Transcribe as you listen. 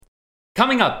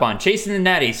Coming up on Chasing the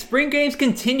Natty, spring games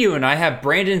continue, and I have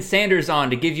Brandon Sanders on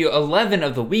to give you 11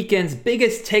 of the weekend's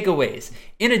biggest takeaways.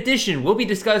 In addition, we'll be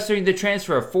discussing the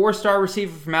transfer of four-star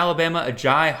receiver from Alabama,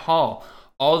 Agiye Hall.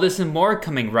 All this and more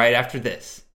coming right after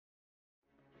this.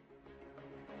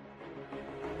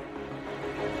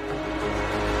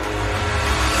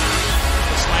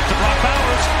 Slant to Brock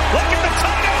Bowers. Look at the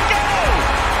tight end go!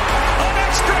 An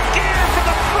extra gear for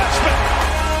the freshman.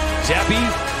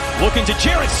 Zappy looking to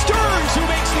Jared Stearns, who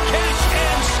makes the catch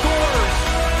and scores.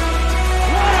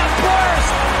 What a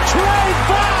burst!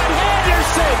 Trayvon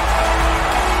Henderson,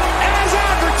 as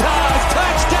advertised,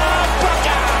 touchdown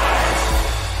Buckeyes!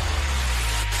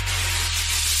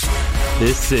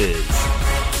 This is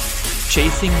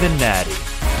Chasing the Natty,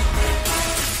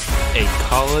 a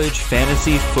college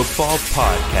fantasy football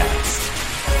podcast.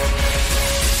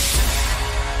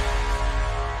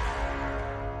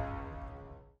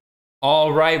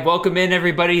 All right, welcome in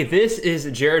everybody. This is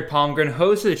Jared Palmgren,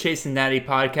 host of the Chasing Natty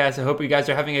podcast. I hope you guys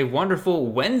are having a wonderful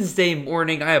Wednesday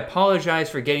morning. I apologize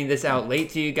for getting this out late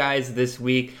to you guys this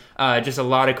week. Just a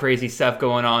lot of crazy stuff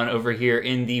going on over here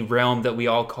in the realm that we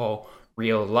all call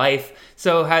real life.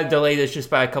 So had to delay this just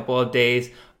by a couple of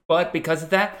days. But because of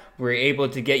that, we're able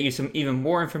to get you some even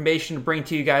more information to bring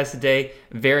to you guys today.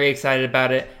 Very excited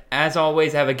about it. As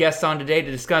always, I have a guest on today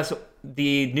to discuss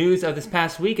the news of this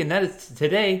past week, and that is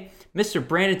today, Mr.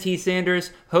 Brandon T.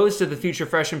 Sanders, host of the Future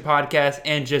Freshman podcast,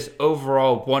 and just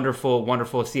overall wonderful,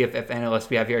 wonderful CFF analyst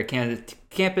we have here at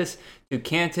campus to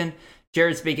Canton.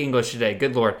 Jared, speak English today.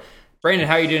 Good Lord. Brandon,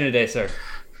 how are you doing today, sir?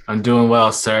 I'm doing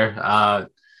well, sir.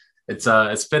 It's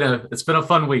been a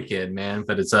fun weekend, man.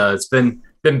 But it's been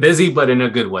busy, but in a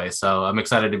good way. So I'm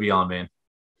excited to be on, man.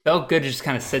 Felt good to just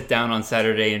kind of sit down on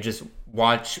Saturday and just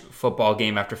watch football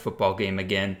game after football game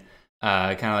again.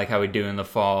 Kind of like how we do in the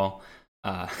fall.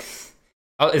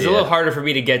 It's a little harder for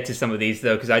me to get to some of these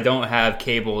though, because I don't have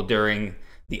cable during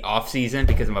the off season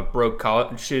because I'm a broke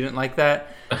college student like that.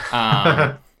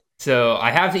 So I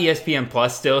have the ESPN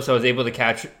Plus still, so I was able to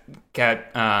catch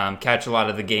a lot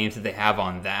of the games that they have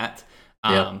on that.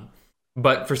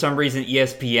 But for some reason,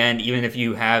 ESPN, even if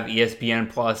you have ESPN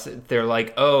Plus, they're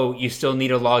like, oh, you still need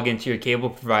to log into your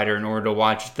cable provider in order to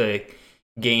watch the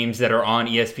games that are on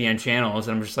ESPN channels.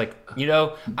 And I'm just like,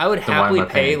 I would happily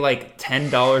pay like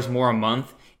 $10 more a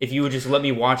month if you would just let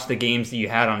me watch the games that you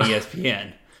had on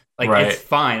ESPN. It's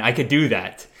fine. I could do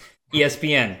that.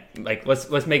 ESPN,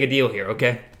 let's make a deal here,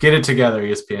 okay? Get it together,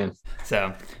 ESPN.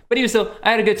 So, but even still,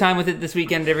 I had a good time with it this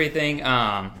weekend and everything.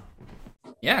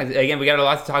 Again, we got a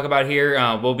lot to talk about here.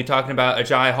 We'll be talking about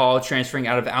Agiye Hall transferring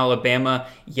out of Alabama.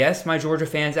 Yes, my Georgia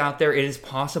fans out there, it is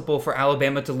possible for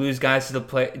Alabama to lose guys to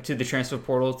the transfer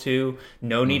portal too.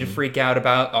 No need to freak out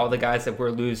about all the guys that we're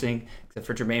losing, except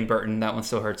for Jermaine Burton. That one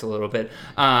still hurts a little bit.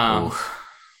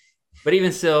 But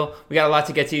even still, we got a lot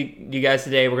to get to you guys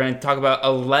today. We're going to talk about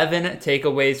 11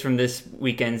 takeaways from this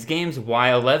weekend's games.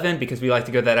 Why 11? Because we like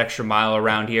to go that extra mile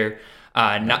around here.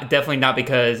 Definitely not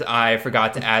because I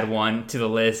forgot to add one to the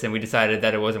list and we decided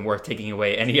that it wasn't worth taking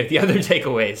away any of the other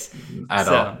takeaways. At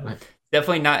all.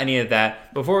 Definitely not any of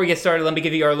that. Before we get started, let me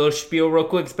give you our little spiel real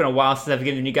quick. It's been a while since I've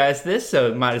given you guys this,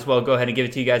 so might as well go ahead and give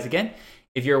it to you guys again.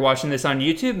 If you're watching this on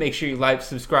YouTube, make sure you like,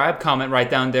 subscribe, comment right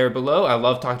down there below. I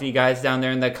love talking to you guys down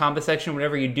there in that comment section.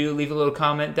 Whenever you do, leave a little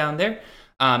comment down there.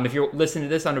 If you're listening to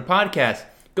this on your podcast,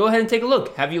 go ahead and take a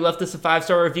look. Have you left us a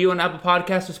 5-star review on Apple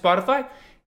Podcasts or Spotify?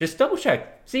 Just double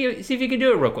check. See if you can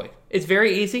do it real quick. It's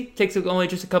very easy. Takes only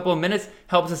just a couple of minutes.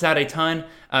 Helps us out a ton.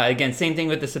 Again, same thing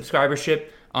with the subscribership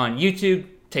on YouTube.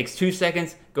 Takes 2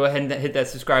 seconds. Go ahead and hit that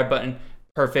subscribe button.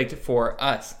 Perfect for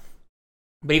us.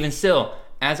 But even still,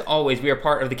 as always, we are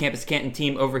part of the Campus Canton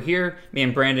team over here. Me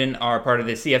and Brandon are part of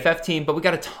the CFF team, but we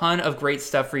got a ton of great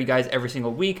stuff for you guys every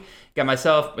single week. Got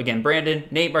myself, again, Brandon,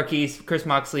 Nate Marquise, Chris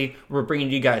Moxley. We're bringing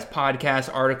you guys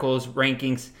podcasts, articles,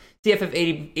 rankings, CFF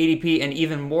ADP, and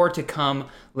even more to come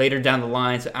later down the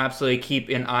line. So absolutely keep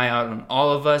an eye out on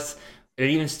all of us. But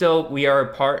even still, we are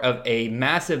a part of a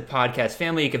massive podcast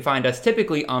family. You can find us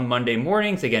typically on Monday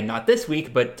mornings. Again, not this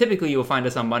week, but typically you'll find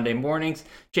us on Monday mornings.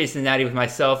 Chasing Natty with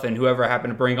myself and whoever I happen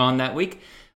to bring on that week.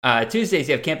 Tuesdays,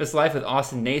 you have Campus Life with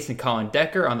Austin Nace and Colin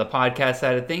Decker on the podcast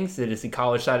side of things. It is the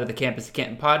college side of the Campus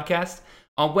Canton podcast.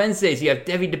 On Wednesdays, you have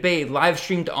Debbie Debate live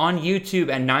streamed on YouTube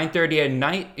at 9:30 at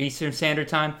night Eastern Standard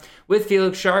Time with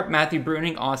Felix Sharp, Matthew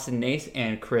Bruning, Austin Nace,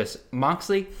 and Chris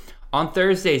Moxley. On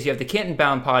Thursdays, you have the Canton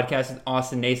Bound podcast with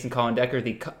Austin Nace and Colin Decker,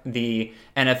 the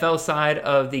NFL side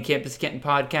of the Campus Canton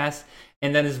podcast.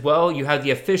 And then as well, you have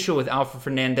the official with Alfred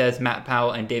Fernandez, Matt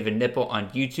Powell, and David Nipple on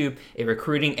YouTube, a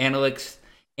recruiting analytics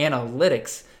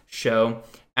show.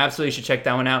 Absolutely should check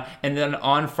that one out. And then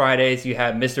on Fridays, you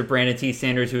have Mr. Brandon T.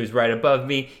 Sanders, who is right above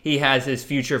me. He has his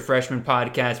Future Freshman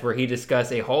podcast where he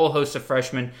discusses a whole host of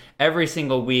freshmen every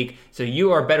single week. So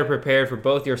you are better prepared for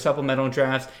both your supplemental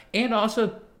drafts and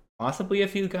also possibly a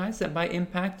few guys that might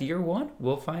impact year one.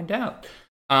 We'll find out.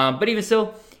 But even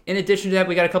still, in addition to that,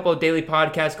 we got a couple of daily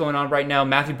podcasts going on right now.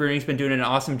 Matthew Bruning's been doing an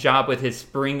awesome job with his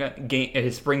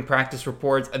spring practice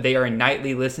reports. They are a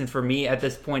nightly listen for me at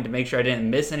this point to make sure I didn't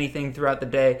miss anything throughout the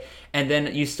day. And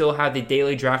then you still have the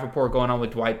daily draft report going on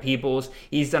with Dwight Peoples.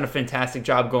 He's done a fantastic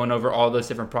job going over all those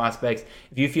different prospects.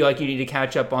 If you feel like you need to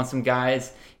catch up on some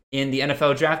guys in the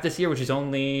NFL draft this year, which is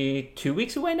only 2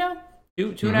 weeks away now, two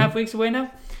and a half weeks away now.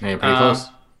 Yeah, pretty close.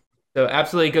 So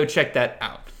absolutely go check that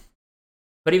out.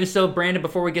 But even so, Brandon,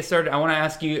 before we get started, I want to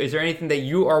ask you, is there anything that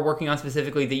you are working on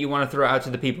specifically that you want to throw out to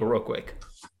the people real quick?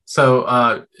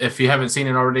 So if you haven't seen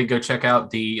it already, go check out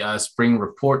the spring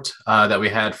report that we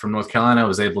had from North Carolina. I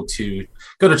was able to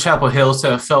go to Chapel Hill,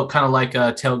 so it felt kind of like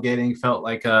tailgating, felt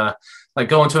like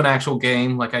going to an actual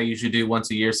game like I usually do once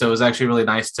a year. So it was actually really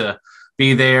nice to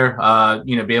be there,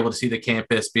 be able to see the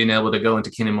campus, being able to go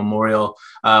into Kennedy Memorial.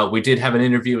 We did have an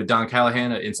interview with Don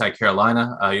Callahan at Inside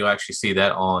Carolina. You'll actually see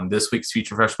that on this week's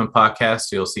Future Freshman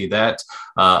podcast. You'll see that.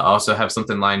 I also have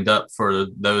something lined up for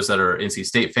those that are NC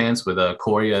State fans with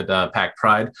Corey at Pack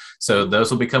Pride. So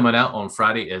those will be coming out on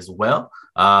Friday as well.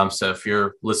 So if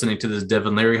you're listening to this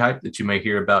Devin Leary hype that you may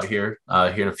hear about here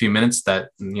in a few minutes, that's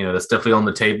definitely on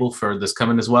the table for this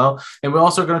coming as well. And we're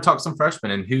also going to talk some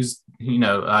freshmen and who's,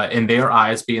 in their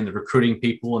eyes being the recruiting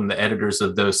people and the editors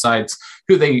of those sites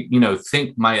who they,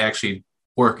 think might actually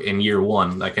work in year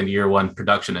one, like in year one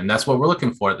production. And that's what we're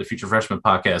looking for at the Future Freshman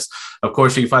podcast. Of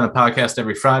course, you can find the podcast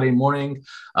every Friday morning.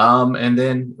 And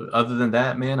then other than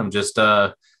that, man, I'm just,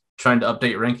 trying to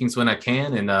update rankings when I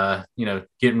can and,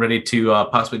 getting ready to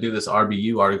possibly do this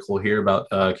RBU article here about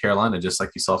Carolina, just like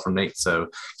you saw from Nate. So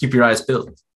keep your eyes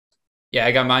peeled. Yeah,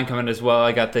 I got mine coming as well.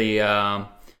 I got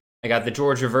the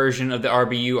Georgia version of the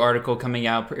RBU article coming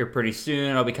out pretty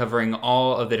soon. I'll be covering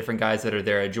all of the different guys that are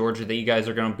there at Georgia that you guys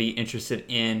are going to be interested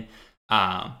in.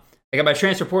 I got my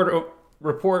transfer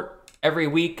report every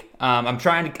week. I'm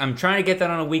trying to get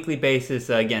that on a weekly basis.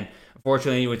 Again,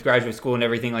 unfortunately, with graduate school and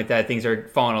everything like that, things are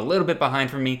falling a little bit behind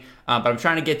for me. But I'm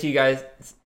trying to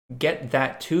get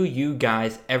that to you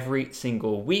guys every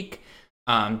single week,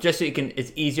 just so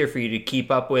it's easier for you to keep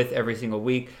up with every single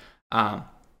week.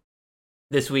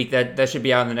 This week, that should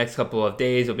be out in the next couple of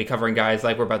days. We'll be covering guys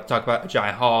like we're about to talk about,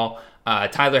 Jai Hall,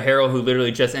 Tyler Harrell, who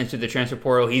literally just entered the transfer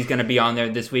portal. He's going to be on there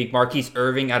this week. Marquise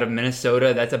Irving out of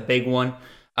Minnesota. That's a big one.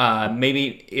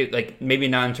 Maybe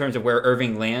not in terms of where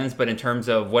Irving lands, but in terms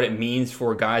of what it means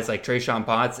for guys like Trayshawn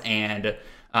Potts and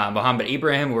Muhammad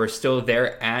Ibrahim, who are still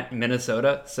there at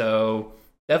Minnesota. So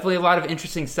definitely a lot of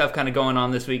interesting stuff kind of going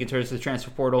on this week in terms of the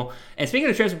transfer portal. And speaking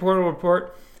of transfer portal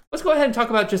report, let's go ahead and talk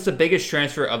about just the biggest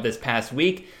transfer of this past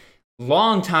week.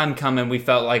 Long time coming, we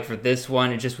felt like, for this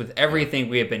one, and just with everything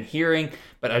we have been hearing.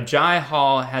 But Ajay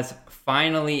Hall has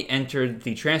finally entered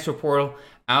the transfer portal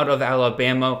out of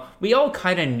Alabama. We all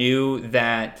kind of knew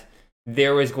that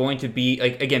there was going to be,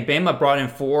 again, Bama brought in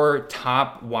 4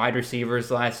 top wide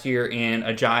receivers last year in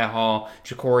Ajay Hall,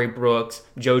 Ja'Cory Brooks,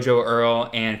 JoJo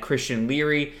Earl, and Christian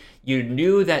Leary. You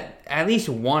knew that at least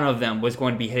one of them was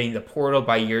going to be hitting the portal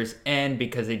by year's end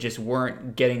because they just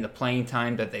weren't getting the playing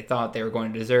time that they thought they were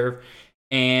going to deserve.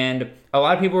 And a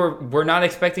lot of people were not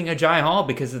expecting Ajay Hall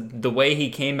because of the way he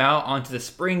came out onto the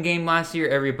spring game last year.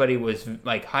 Everybody was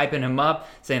hyping him up,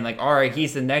 saying all right,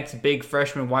 he's the next big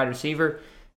freshman wide receiver.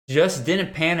 Just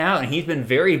didn't pan out, and he's been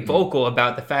very vocal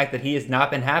about the fact that he has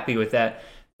not been happy with that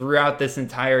throughout this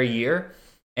entire year.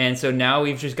 And so now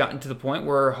we've just gotten to the point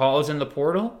where Hall is in the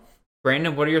portal.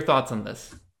 Brandon, what are your thoughts on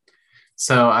this?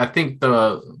 So I think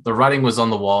the writing was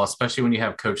on the wall, especially when you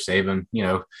have Coach Saban,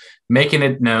 making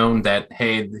it known that,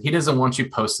 hey, he doesn't want you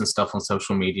posting stuff on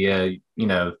social media.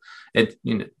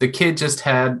 The kid just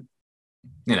had,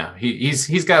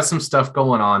 he's got some stuff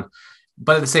going on,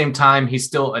 but at the same time, he's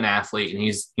still an athlete and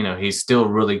he's still a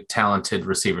really talented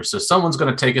receiver. So someone's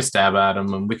going to take a stab at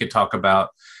him, and we could talk about,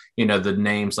 the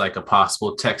names like a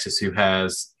possible Texas who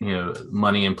has,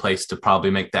 money in place to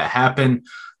probably make that happen,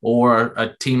 or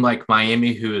a team like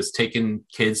Miami who has taken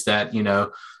kids that,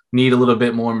 need a little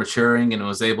bit more maturing and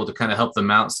was able to kind of help them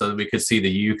out so that we could see the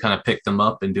U kind of pick them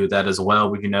up and do that as well.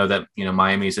 We know that,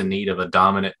 Miami's in need of a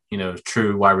dominant,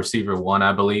 true wide receiver 1,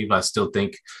 I believe. I still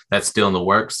think that's still in the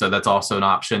works. So that's also an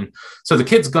option. So the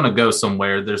kid's going to go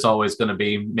somewhere. There's always going to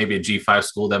be maybe a G5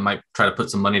 school that might try to put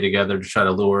some money together to try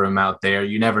to lure him out there.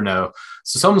 You never know.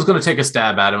 So someone's going to take a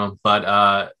stab at him.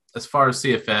 But as far as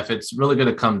CFF, it's really going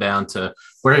to come down to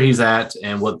where he's at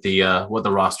and what the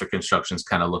roster construction is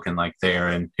kind of looking like there,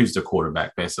 and who's the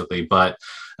quarterback basically. But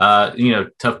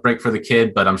tough break for the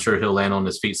kid, but I'm sure he'll land on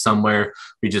his feet somewhere.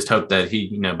 We just hope that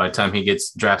he, by the time he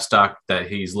gets draft stock, that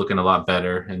he's looking a lot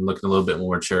better and looking a little bit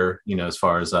more mature, as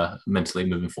far as mentally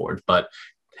moving forward. But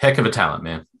heck of a talent,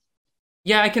 man.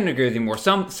 Yeah, I can agree with you more.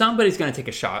 Somebody's going to take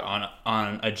a shot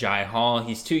on a Jai Hall.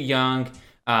 He's too young.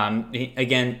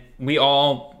 Again, we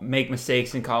all make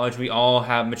mistakes in college. We all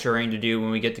have maturing to do when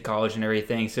we get to college and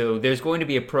everything. So there's going to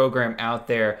be a program out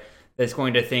there that's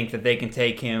going to think that they can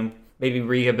take him, maybe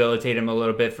rehabilitate him a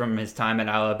little bit from his time at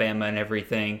Alabama and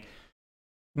everything.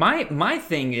 My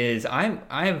thing is,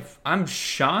 I'm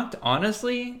shocked,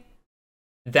 honestly,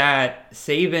 that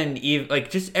Saban,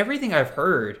 like, just everything I've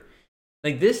heard,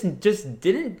 like, this just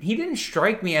didn't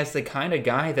strike me as the kind of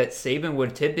guy that Saban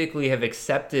would typically have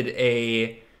accepted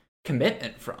a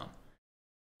commitment from.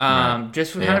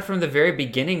 Just kind of from the very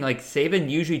beginning, like, Saban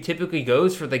usually typically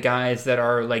goes for the guys that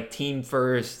are, like, team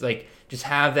first, like, just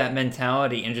have that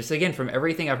mentality. And just, again, from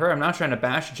everything I've heard, I'm not trying to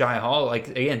bash Jai Hall. Like,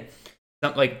 again,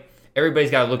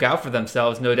 everybody's got to look out for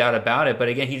themselves, no doubt about it. But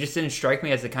again, he just didn't strike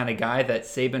me as the kind of guy that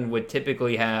Saban would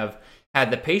typically have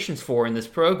had the patience for in this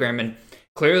program. And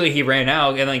clearly he ran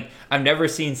out. And, like, I've never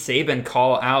seen Saban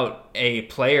call out a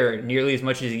player nearly as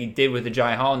much as he did with a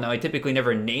Jai Hall. Now, he typically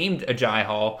never named a Jai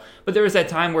Hall, but there was that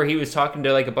time where he was talking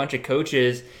to, like, a bunch of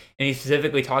coaches, and he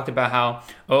specifically talked about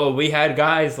how, we had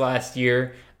guys last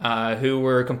year who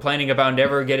were complaining about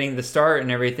never getting the start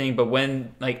and everything, but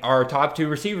when, like, our top two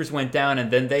receivers went down and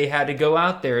then they had to go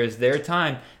out there as their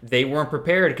time, they weren't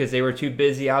prepared because they were too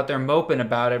busy out there moping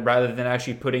about it rather than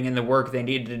actually putting in the work they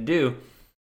needed to do.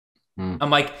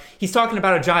 I'm like, he's talking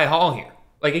about a Jai Hall here.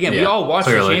 Like, again, we all watched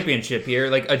the championship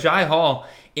here. Like, a Jai Hall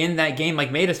in that game,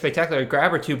 like, made a spectacular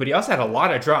grab or two, but he also had a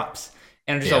lot of drops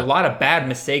and just a lot of bad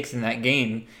mistakes in that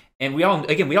game. And we all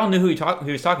knew who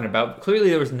he was talking about.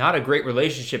 Clearly, there was not a great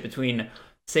relationship between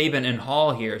Saban and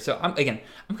Hall here. So I'm kind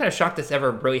of shocked this ever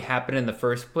really happened in the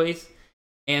first place.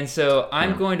 And so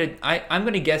I'm going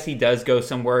to guess he does go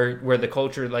somewhere where the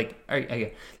culture, like,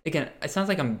 again, it sounds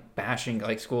like I'm bashing,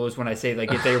 like, schools when I say,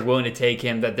 like, if they're willing to take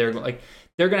him, that they're going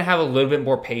to have a little bit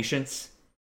more patience.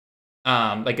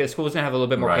 Like, a school's going to have a little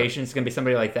bit more patience. It's going to be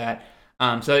somebody like that.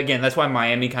 So again, that's why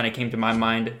Miami kind of came to my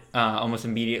mind almost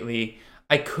immediately.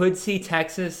 I could see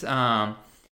Texas. Again,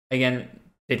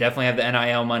 they definitely have the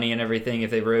NIL money and everything if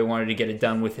they really wanted to get it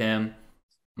done with him.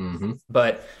 Mm-hmm.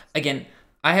 But again,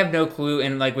 I have no clue.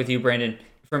 And like with you, Brandon,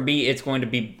 for me, it's going to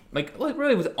be like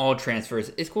really with all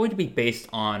transfers, it's going to be based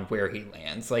on where he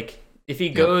lands. Like, if he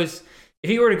goes, if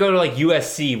he were to go to, like,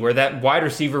 USC, where that wide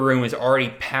receiver room is already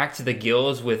packed to the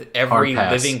gills with every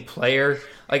living player,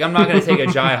 like, I'm not going to take a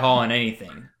Jai Hall on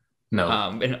anything. No.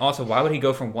 And also, why would he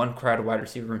go from one crowded wide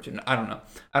receiver room to? I don't know.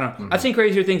 Mm-hmm. I've seen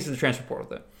crazier things in the transfer portal,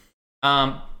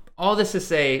 though. All this to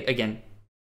say, again,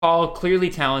 Paul, clearly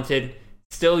talented,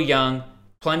 still young,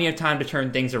 plenty of time to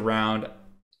turn things around.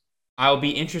 I'll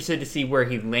be interested to see where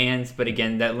he lands, but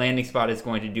again, that landing spot is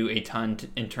going to do a ton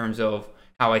in terms of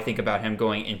how I think about him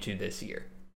going into this year.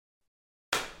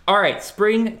 All right,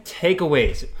 spring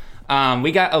takeaways.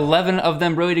 We got 11 of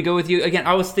them really to go with you. Again,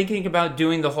 I was thinking about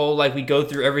doing the whole, like, we go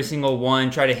through every single one,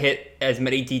 try to hit as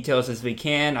many details as we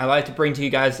can. I like to bring to you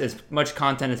guys as much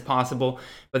content as possible,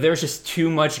 but there's just too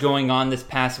much going on this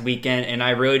past weekend, and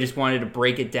I really just wanted to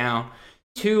break it down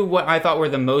to what I thought were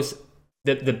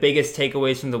the biggest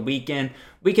takeaways from the weekend.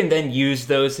 We can then use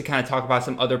those to kind of talk about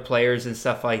some other players and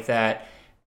stuff like that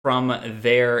from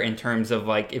there, in terms of,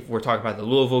 like, if we're talking about the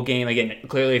Louisville game. Again,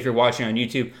 clearly, if you're watching on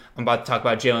YouTube, I'm about to talk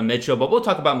about Jalen Mitchell, but we'll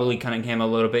talk about Malik Cunningham a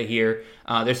little bit here.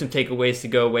 There's some takeaways to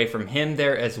go away from him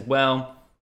there as well.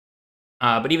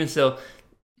 But even still,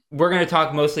 we're going to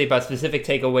talk mostly about specific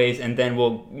takeaways, and then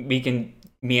we can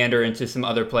meander into some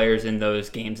other players in those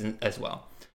games as well.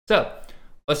 So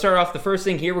let's start off the first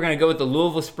thing here. We're going to go with the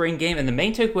Louisville spring game, and the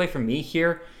main takeaway for me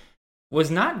here was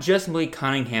not just Malik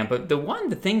Cunningham, but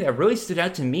the thing that really stood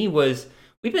out to me was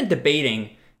we've been debating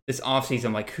this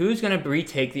offseason, like, who's going to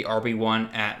retake the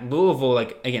RB1 at Louisville.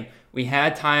 Like, again, we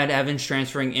had Tyon Evans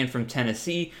transferring in from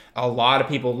Tennessee. A lot of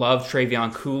people loved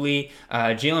Travion Cooley.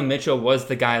 Jalen Mitchell was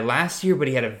the guy last year, but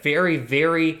he had a very,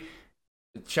 very,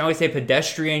 shall we say,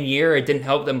 pedestrian year. It didn't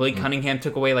help that Malik Cunningham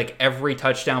took away, like, every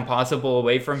touchdown possible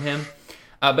away from him.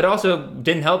 But also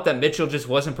didn't help that Mitchell just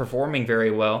wasn't performing very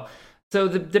well. So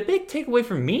the big takeaway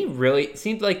for me really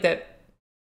seemed like that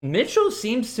Mitchell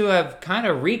seems to have kind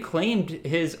of reclaimed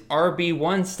his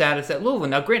RB1 status at Louisville.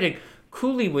 Now, granted,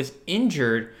 Cooley was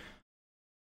injured,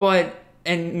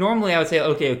 and normally I would say,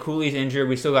 okay, Cooley's injured,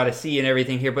 we still got to see and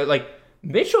everything here, but, like,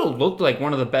 Mitchell looked like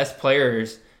one of the best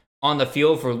players on the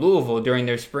field for Louisville during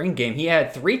their spring game. He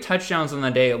had 3 touchdowns on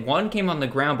the day. 1 came on the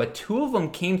ground, but 2 of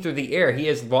them came through the air. He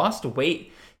has lost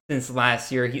weight since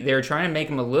last year. They were trying to make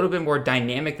him a little bit more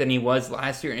dynamic than he was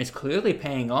last year, and it's clearly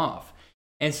paying off.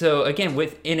 And so, again,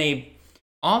 within a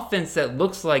offense that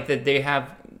looks like that they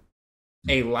have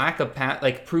a lack of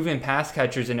proven pass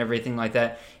catchers and everything like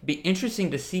that, it'd be interesting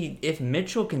to see if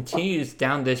Mitchell continues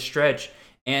down this stretch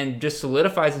and just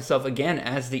solidifies himself again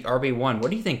as the RB1. What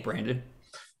do you think, Brandon?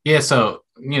 Yeah, so,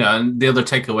 and the other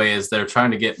takeaway is they're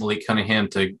trying to get Malik Cunningham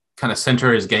to kind of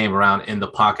center his game around in the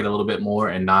pocket a little bit more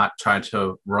and not trying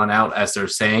to run out, as they're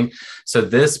saying. So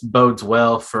this bodes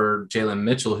well for Jalen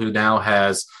Mitchell, who now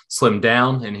has slimmed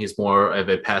down and he's more of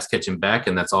a pass catching back,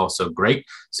 and that's also great.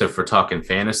 So for talking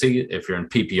fantasy, if you're in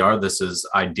PPR, this is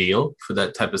ideal for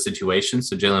that type of situation.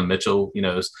 So Jalen Mitchell,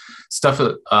 stuff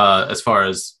as far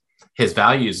as his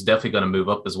value is definitely going to move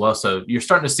up as well. So you're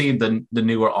starting to see the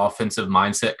newer offensive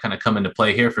mindset kind of come into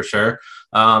play here for sure.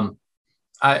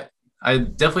 I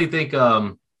definitely think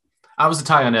I was a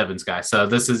Tyon Evans guy. So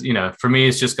this is, for me,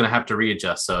 it's just going to have to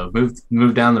readjust. So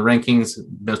move down the rankings.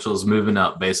 Mitchell's moving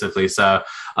up basically. So,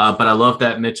 but I love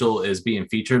that Mitchell is being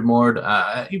featured more.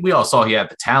 We all saw he had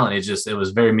the talent. It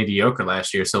was very mediocre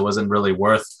last year. So it wasn't really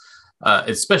worth,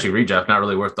 especially redraft, not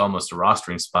really worth almost a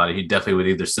rostering spot. He definitely would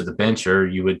either sit the bench or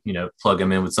you would, plug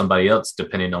him in with somebody else,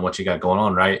 depending on what you got going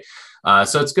on. Right.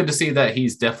 So it's good to see that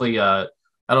he's definitely,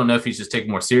 I don't know if he's just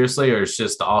taking more seriously or it's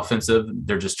just the offensive.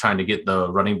 They're just trying to get the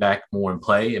running back more in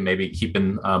play and maybe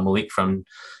keeping Malik from,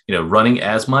 running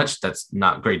as much. That's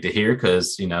not great to hear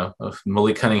because,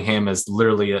 Malik Cunningham is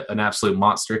literally an absolute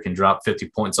monster, can drop 50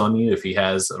 points on you if he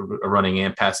has a running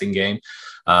and passing game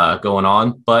going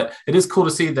on. But it is cool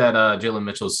to see that Jalen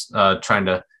Mitchell's trying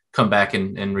to come back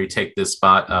and retake this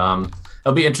spot.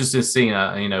 It'll be interesting to see,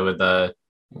 with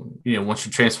once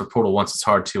you transfer portal, once it's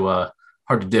hard to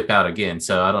dip out again.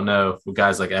 So I don't know with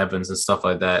guys like Evans and stuff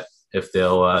like that, if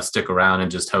they'll stick around and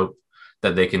just hope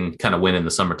that they can kind of win in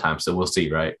the summertime. So we'll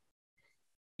see, right?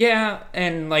 Yeah,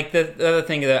 and the other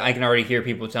thing that I can already hear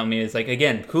people tell me is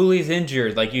again, Cooley's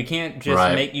injured. You can't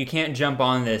just you can't jump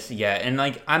on this yet. And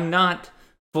I'm not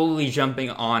fully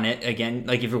jumping on it again.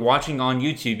 If you're watching on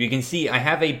YouTube, you can see I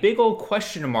have a big old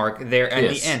question mark there at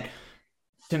the end.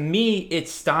 To me,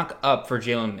 it's stock up for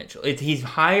Jalen Mitchell. He's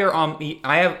higher on me.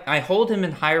 I hold him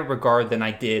in higher regard than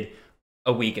I did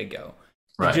a week ago.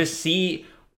 Right. To just see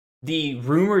the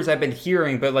rumors I've been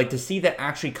hearing, but to see that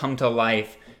actually come to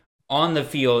life on the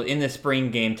field in the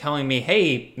spring game, telling me,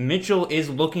 hey, Mitchell is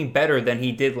looking better than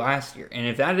he did last year. And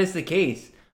if that is the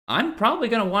case, I'm probably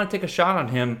going to want to take a shot on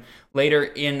him later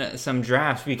in some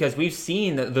drafts because we've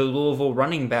seen the Louisville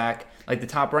running back, the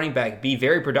top running back, be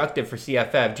very productive for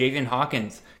CFF. Javian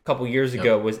Hawkins a couple years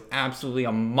ago was absolutely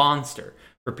a monster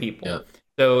for people. Yep.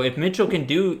 So if Mitchell can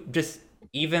do just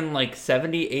even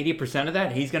 70-80% of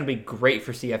that, he's going to be great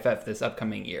for CFF this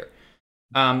upcoming year.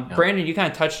 Brandon, you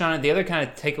kind of touched on it. The other kind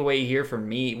of takeaway here for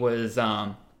me was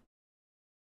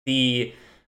the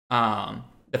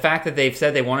fact that they've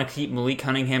said they want to keep Malik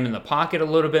Cunningham in the pocket a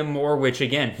little bit more, which,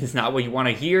 again, is not what you want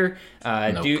to hear.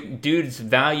 Nope. Dude's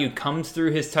value comes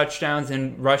through his touchdowns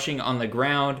and rushing on the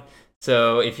ground.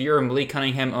 So if you're a Malik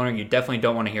Cunningham owner, you definitely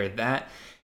don't want to hear that.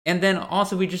 And then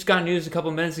also, we just got news a couple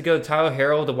minutes ago, Tyler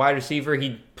Harrell, the wide receiver,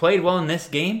 he played well in this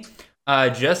game,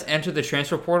 just entered the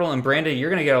transfer portal. And Brandon, you're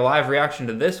going to get a live reaction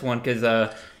to this one because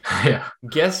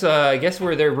guess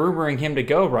where they're rumoring him to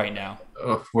go right now.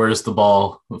 Where's the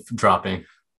ball dropping?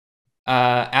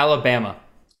 Alabama.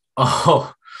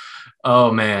 Oh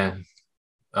man.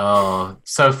 But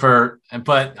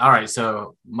all right.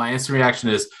 So my instant reaction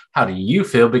is, how do you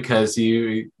feel? Because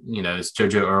it's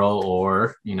JoJo Earl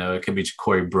or, it could be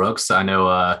Ja'Cory Brooks. I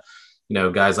know,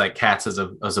 guys like Katz as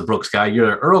a Brooks guy,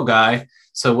 you're an Earl guy.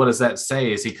 So what does that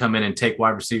say? Is he come in and take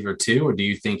wide receiver too? Or do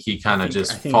you think he kind of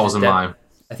just falls in line?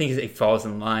 I think he falls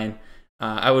in line.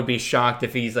 I would be shocked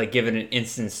if he's given an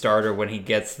instant starter when he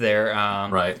gets there.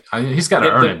 Right. He's got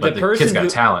to earn it, but the kid's got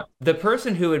talent. The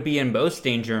person who would be in most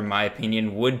danger, in my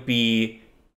opinion, would be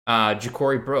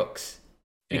Ja'Cory Brooks.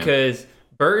 Because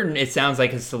Burton, it sounds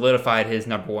like, has solidified his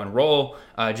number one role,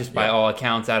 just by all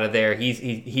accounts out of there.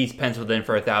 He's penciled in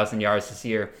for 1,000 yards this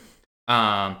year.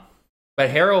 But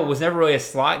Harrell was never really a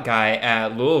slot guy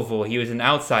at Louisville. He was an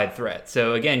outside threat.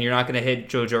 So, again, you're not going to hit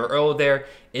JoJo Earl there.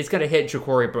 It's going to hit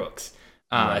Ja'Cory Brooks.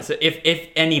 Right. So if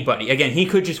anybody, again, he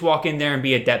could just walk in there and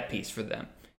be a depth piece for them.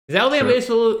 Because Alabama is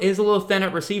a little thin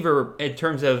at receiver in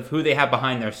terms of who they have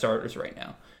behind their starters right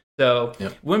now. So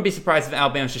wouldn't be surprised if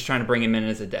Alabama's just trying to bring him in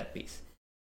as a depth piece.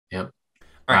 Yep.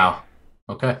 All right. Wow.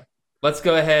 Okay. let's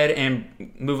go ahead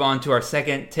and move on to our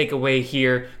second takeaway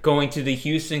here, going to the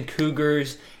Houston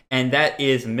Cougars, and that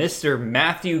is Mr.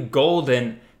 Matthew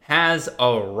Golden has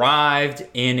arrived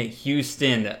in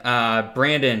Houston.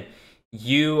 Brandon,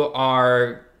 you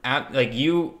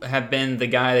have been the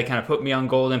guy that kind of put me on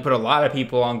Golden, put a lot of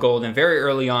people on Golden very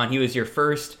early on. He was your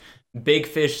first big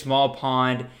fish, small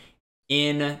pond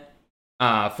in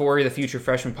for the Future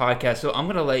Freshman podcast. So I'm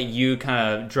going to let you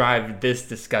kind of drive this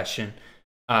discussion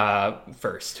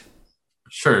first.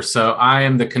 Sure. So I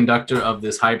am the conductor of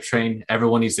this hype train.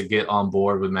 Everyone needs to get on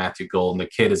board with Matthew Golden. The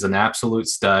kid is an absolute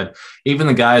stud. Even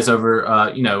the guys over,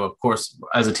 of course,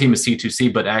 as a team of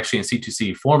C2C, but actually in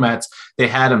C2C formats, they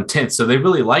had him 10th. So they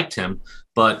really liked him.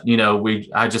 But,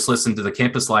 I just listened to the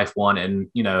Campus Life one, and,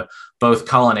 both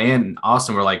Colin and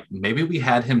Austin were like, maybe we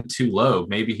had him too low.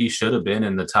 Maybe he should have been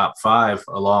in the top 5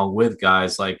 along with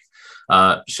guys like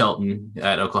Shelton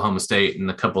at Oklahoma State and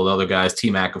a couple of other guys,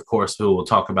 T-Mac, of course, who we'll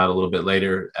talk about a little bit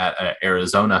later at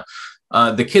Arizona.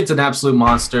 The kid's an absolute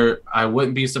monster. I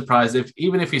wouldn't be surprised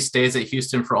even if he stays at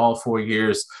Houston for all 4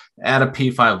 years at a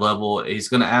P5 level, he's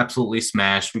going to absolutely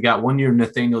smash. We got 1 year of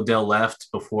Nathaniel Dell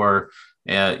left before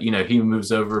he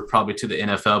moves over probably to the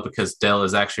NFL because Dell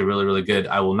is actually really, really good.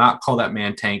 I will not call that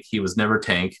man Tank. He was never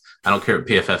Tank. I don't care what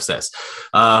PFF says.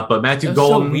 But Matthew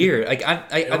Golden, so weird. Like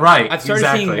I've started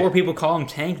seeing more people call him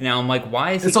Tank now. I'm like,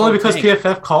 why is he? It's only because Tank?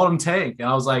 PFF called him Tank, and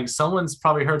I was like, someone's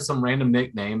probably heard some random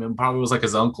nickname and probably was like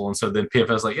his uncle, and so then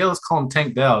PFF's like, yeah, let's call him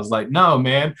Tank Dell. I was like, no,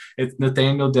 man, it's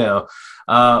Nathaniel Dell.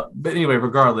 But anyway,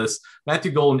 regardless,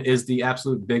 Matthew Golden is the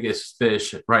absolute biggest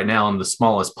fish right now in the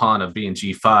smallest pond of being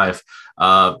G5.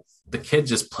 The kid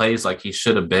just plays like he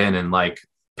should have been in like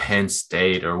Penn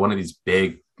State or one of these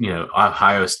big,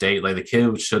 Ohio State. Like the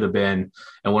kid should have been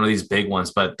in one of these big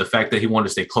ones. But the fact that he wanted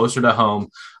to stay closer to home,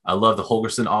 I love the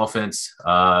Holgerson offense.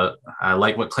 I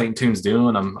like what Clayton Toon's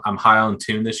doing. I'm high on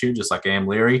Toon this year, just like I am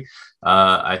Leary.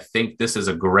 I think this is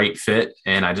a great fit,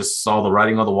 and I just saw the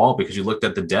writing on the wall because you looked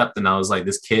at the depth, and I was like,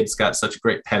 this kid's got such a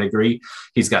great pedigree.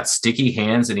 He's got sticky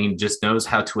hands, and he just knows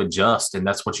how to adjust, and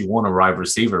that's what you want a wide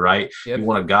receiver, right? Yep. You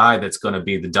want a guy that's going to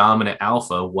be the dominant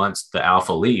alpha once the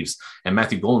alpha leaves, and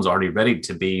Matthew Golden's already ready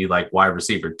to be like wide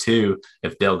receiver 2.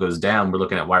 If Dale goes down, we're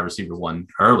looking at wide receiver 1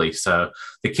 early. So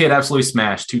the kid absolutely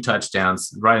smashed 2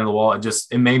 touchdowns right on the wall.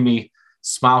 It made me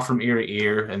smile from ear to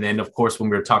ear. And then, of course, when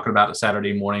we were talking about it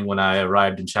Saturday morning when I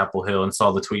arrived in Chapel Hill and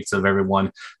saw the tweets of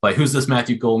everyone, like, who's this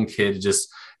Matthew Golden kid? It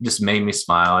just made me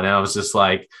smile. And I was just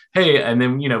like, hey, and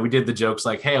then, we did the jokes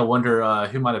like, hey, I wonder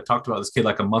who might have talked about this kid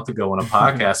like a month ago on a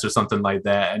podcast or something like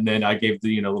that. And then I gave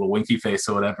the, little winky face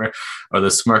or whatever, or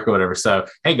the smirk or whatever. So,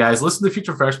 hey guys, listen to the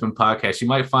Future Freshman podcast. You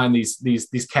might find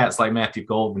these cats like Matthew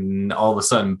Golden, and all of a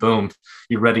sudden, boom,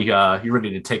 you're ready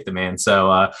to take the man.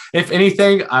 So if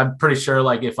anything, I'm pretty sure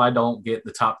like if I don't get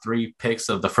the top 3 picks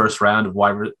of the first round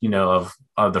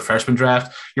of the freshman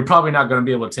draft, you're probably not going to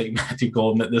be able to take Matthew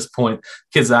Golden at this point.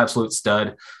 Kid's an absolute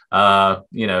stud.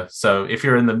 So if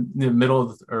you're in the middle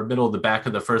of the back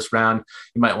of the first round,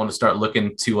 you might want to start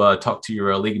looking to talk to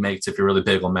your league mates if you're really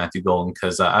big on Matthew Golden,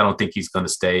 because I don't think he's going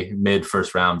to stay mid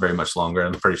first round very much longer.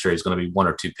 I'm pretty sure he's going to be 1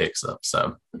 or 2 picks up.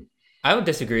 So I would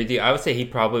disagree with you. I would say he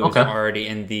probably was already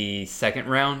in the second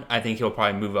round. I think he'll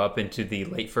probably move up into the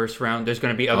late first round. There's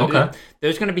going to be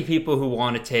there's going to be people who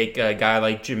want to take a guy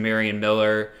like Jamarian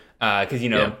Miller because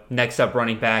next up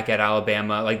running back at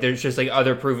Alabama. Like there's just like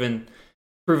other proven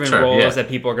roles that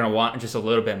people are going to want just a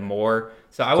little bit more.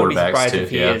 So I wouldn't be surprised if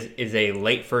he is a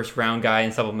late first round guy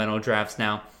in supplemental drafts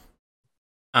now.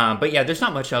 But yeah, there's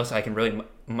not much else I can really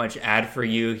much add for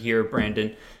you here,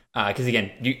 Brandon. Because again,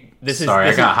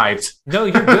 I got hyped. No,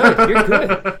 you're good. You're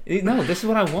good. No, this is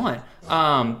what I want.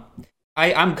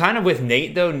 I'm kind of with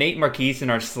Nate though. Nate Marquise in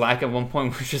our Slack at one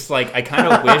point was just like, I kind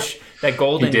of wish that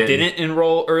Golden didn't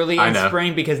enroll early in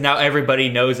spring because now everybody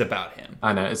knows about him.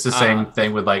 I know it's the same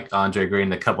thing with like Andre Green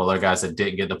and a couple other guys that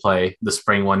didn't get to play the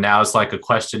spring one. Now it's like a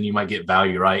question you might get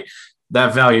value, right?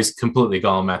 That value is completely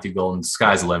gone. Matthew Golden,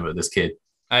 sky's the limit with this kid.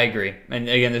 I agree. And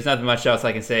again, there's nothing much else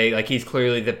I can say. Like he's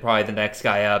clearly probably the next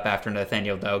guy up after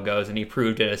Nathaniel Dell goes, and he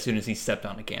proved it as soon as he stepped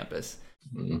onto campus.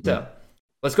 Mm-hmm. So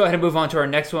let's go ahead and move on to our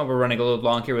next one. We're running a little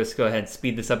long here. Let's go ahead and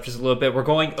speed this up just a little bit. We're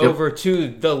going over to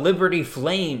the Liberty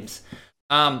Flames,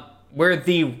 where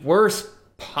the worst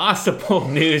possible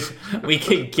news we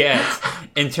could get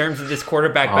in terms of this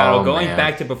quarterback battle. Going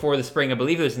back to before the spring, I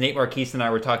believe it was Nate Marquise and I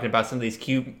were talking about some of these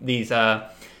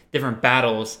different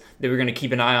battles that we're going to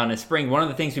keep an eye on in spring. One of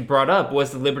the things we brought up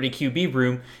was the Liberty QB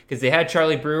room because they had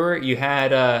Charlie Brewer, you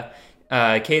had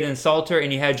Caden Salter,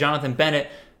 and you had Jonathan Bennett.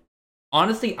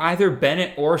 Honestly, either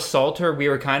Bennett or Salter, we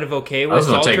were kind of okay with. I was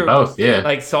going to take both, yeah.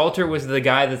 Like, Salter was the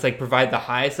guy that's, like, provide the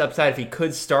highest upside if he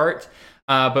could start.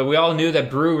 But we all knew that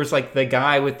Brewer was, like, the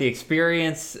guy with the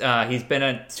experience. He's been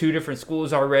at 2 different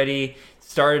schools already,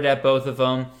 started at both of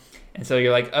them. And so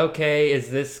you're like, okay, is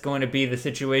this going to be the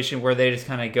situation where they just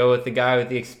kind of go with the guy with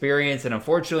the experience? And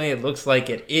unfortunately, it looks like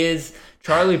it is.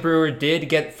 Charlie Brewer did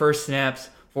get first snaps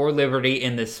for Liberty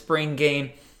in the spring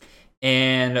game.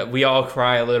 And we all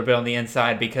cry a little bit on the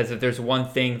inside because if there's one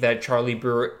thing that Charlie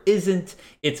Brewer isn't,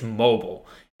 it's mobile.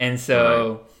 And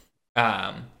so,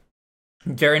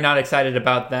 very not excited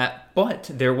about that. But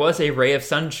there was a ray of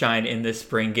sunshine in this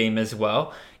spring game as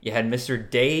well. You had Mr.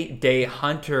 Day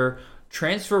Hunter,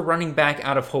 transfer running back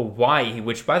out of Hawaii,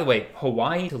 which, by the way,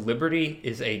 Hawaii to Liberty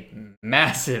is a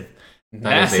massive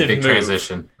That is a big move.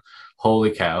 transition.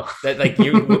 Holy cow! That, like,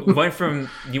 you went from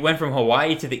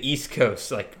Hawaii to the East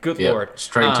Coast. Like, good Lord,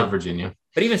 straight to Virginia.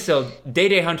 But even still,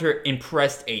 Day Hunter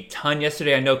impressed a ton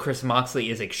yesterday. I know Chris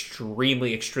Moxley is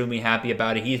extremely, extremely happy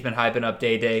about it. He's been hyping up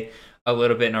Day a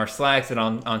little bit in our Slacks and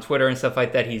on Twitter and stuff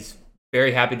like that. He's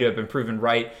very happy to have been proven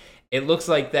right. It looks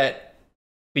like that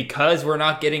because we're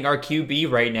not getting our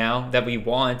QB right now that we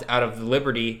want out of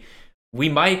Liberty, we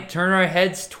might turn our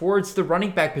heads towards the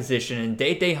running back position. And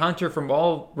Day Hunter, from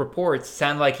all reports,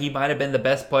 sound like he might have been the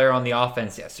best player on the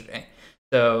offense yesterday.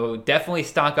 So definitely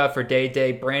stock up for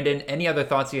Day. Brandon, any other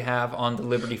thoughts you have on the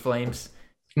Liberty Flames?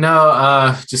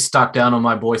 No, just stock down on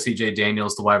my boy CJ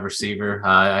Daniels, the wide receiver.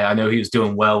 I know he was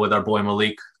doing well with our boy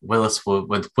Malik Willis,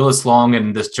 with Willis Long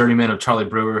and this journeyman of Charlie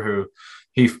Brewer, who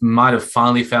he might have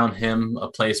finally found him a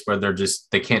place where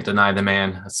they can't deny the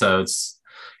man. So it's,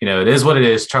 it is what it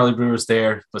is. Charlie Brewer's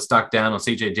there, but stock down on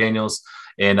CJ Daniels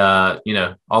and,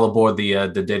 all aboard the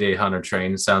Day Hunter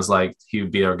train. It sounds like he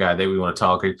would be our guy that we want to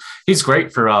talk. He's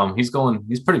great for, he's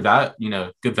pretty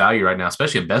good value right now,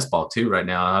 especially in best ball too right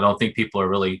now. I don't think people are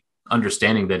really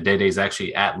understanding that Day's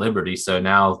actually at Liberty. So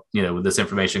now, with this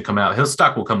information coming out, his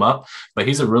stock will come up, but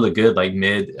he's a really good, like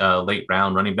late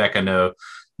round running back. I know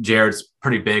Jared's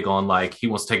pretty big on, like, he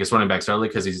wants to take his running backs early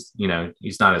because he's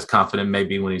not as confident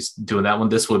maybe when he's doing that one.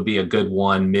 This would be a good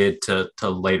one mid to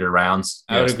later rounds,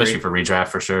 especially for redraft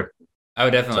for sure. I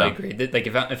would definitely agree. Like,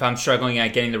 if I'm struggling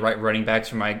at getting the right running backs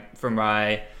for my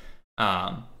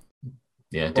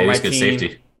Day's good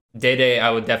safety. Day,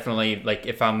 I would definitely, like,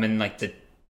 if I'm in like the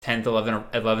 10th,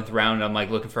 11th round, I'm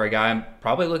like looking for a guy, I'm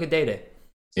probably look at Day.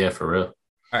 Yeah, for real. All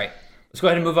right. Let's go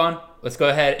ahead and move on. Let's go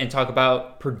ahead and talk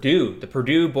about Purdue, the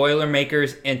Purdue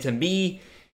Boilermakers. And to me,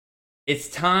 it's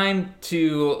time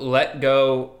to let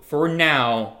go for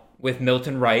now with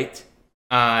Milton Wright.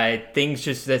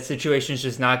 That situation is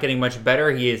just not getting much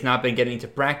better. He has not been getting to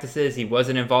practices. He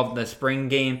wasn't involved in the spring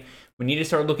game. We need to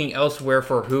start looking elsewhere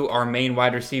for who our main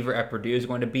wide receiver at Purdue is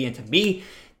going to be. And to me,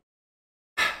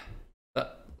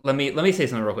 let me say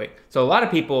something real quick. So a lot of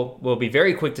people will be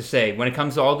very quick to say, when it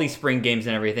comes to all these spring games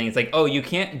and everything, it's like, oh, you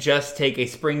can't just take a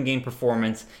spring game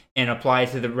performance and apply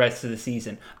it to the rest of the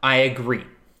season. I agree.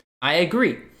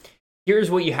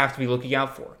 Here's what you have to be looking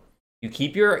out for. You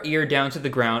keep your ear down to the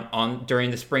ground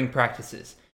during the spring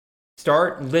practices.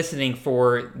 Start listening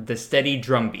for the steady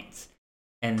drum beats.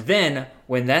 And then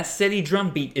when that steady drum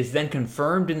beat is then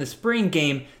confirmed in the spring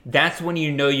game, that's when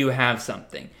you know you have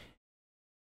something.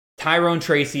 Tyrone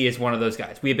Tracy is one of those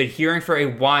guys. We have been hearing for a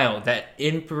while that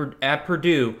at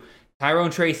Purdue,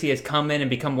 Tyrone Tracy has come in and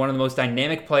become one of the most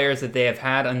dynamic players that they have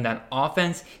had on that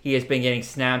offense. He has been getting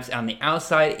snaps on the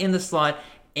outside, in the slot,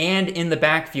 and in the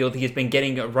backfield. He has been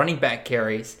getting running back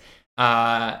carries.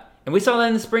 And we saw that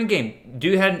in the spring game.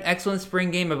 Dude had an excellent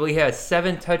spring game. I believe he had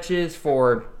 7 touches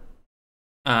for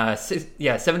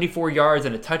 74 yards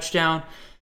and a touchdown.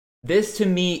 This, to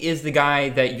me, is the guy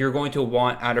that you're going to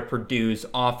want out of Purdue's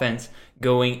offense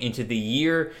going into the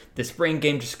year. The spring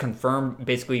game just confirmed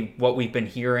basically what we've been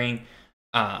hearing.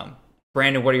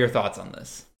 Brandon, what are your thoughts on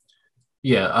this?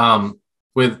 Yeah,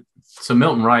 so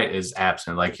Milton Wright is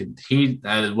absent. Like, he,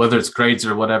 whether it's grades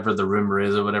or whatever the rumor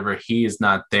is or whatever, he is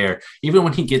not there. Even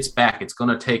when he gets back, it's going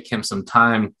to take him some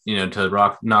time,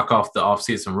 to knock off the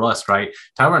offseason rust, right?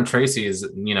 Tyrone Tracy is,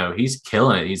 he's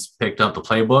killing it. He's picked up the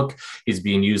playbook. He's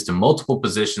being used in multiple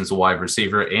positions, a wide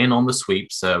receiver and on the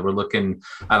sweeps. We're looking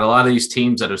at a lot of these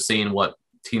teams that are seeing what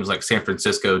teams like San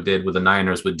Francisco did with the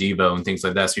Niners with Devo and things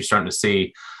like that. So you're starting to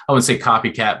see, I wouldn't say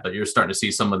copycat, but you're starting to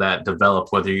see some of that develop,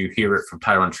 whether you hear it from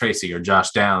Tyrone Tracy or Josh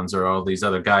Downs or all these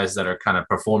other guys that are kind of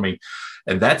performing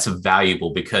And that's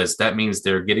valuable because that means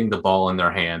they're getting the ball in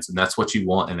their hands. And that's what you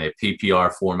want in a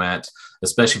PPR format,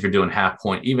 especially if you're doing half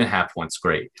point. Even half point's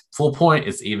great. Full point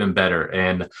is even better.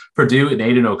 And Purdue and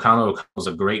Aiden O'Connell was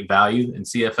a great value in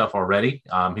CFF already.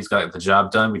 He's got the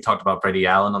job done. We talked about Brady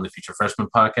Allen on the Future Freshman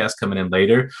podcast coming in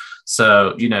later.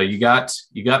 So, you got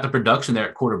the production there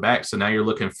at quarterback. So now you're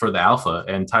looking for the alpha.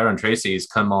 And Tyron Tracy has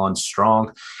come on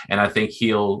strong. And I think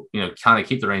he'll, kind of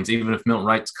keep the reins. Even if Milton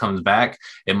Wright comes back,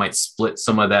 it might split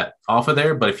some of that off of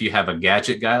there. But if you have a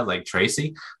gadget guy like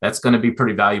Tracy, that's going to be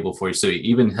pretty valuable for you. So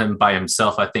even him by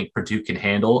himself, I think Purdue can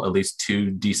handle at least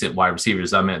 2 decent wide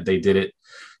receivers. I mean, they did it,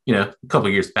 a couple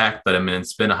of years back, but I mean,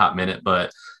 it's been a hot minute,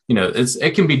 but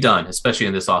it can be done, especially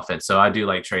in this offense. So I do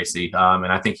like Tracy, and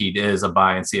I think he is a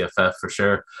buy in CFF for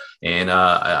sure. And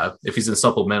if he's in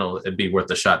supplemental, it'd be worth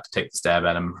a shot to take the stab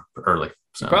at him early.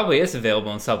 So. Probably is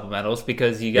available in supplementals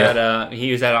because you got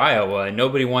he was at Iowa, and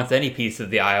nobody wants any piece of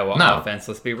the Iowa offense.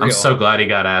 Let's be real. I'm so glad he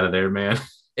got out of there, man.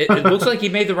 It looks like he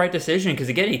made the right decision because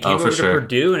again, he came over to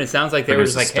Purdue, and it sounds like they were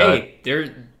just like, "Hey,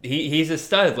 he's a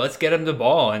stud. Let's get him the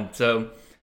ball." And so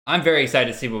I'm very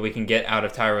excited to see what we can get out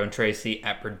of Tyrone Tracy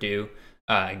at Purdue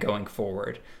going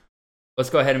forward. Let's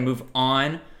go ahead and move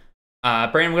on.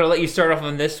 Brandon, I'm going to let you start off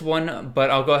on this one,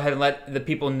 but I'll go ahead and let the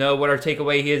people know what our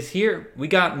takeaway is here. We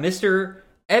got Mr.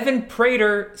 Evan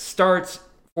Prater starts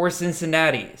for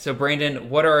Cincinnati. So, Brandon,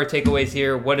 what are our takeaways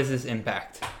here? What does this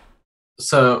impact?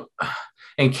 So,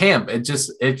 in camp,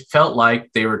 it felt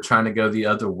like they were trying to go the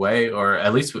other way, or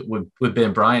at least with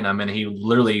Ben Bryant. I mean, he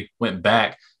literally went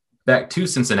back to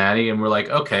Cincinnati, and we're like,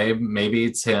 okay, maybe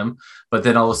it's him. But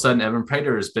then all of a sudden, Evan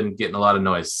Prater has been getting a lot of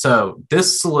noise. So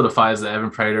this solidifies that Evan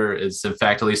Prater is, in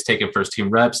fact, at least taking first-team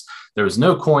reps. There was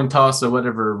no coin toss or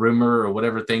whatever rumor or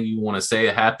whatever thing you want to say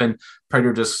happened.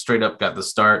 Prater just straight up got the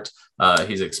start.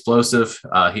 He's explosive.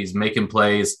 He's making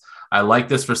plays. I like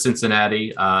this for Cincinnati.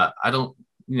 It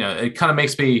kind of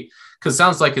makes me – because it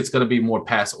sounds like it's going to be more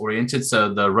pass-oriented.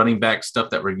 So the running back stuff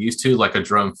that we're used to, like a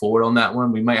Jerome Ford on that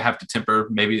one, we might have to temper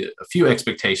maybe a few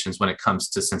expectations when it comes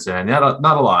to Cincinnati.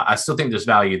 Not a lot. I still think there's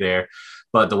value there.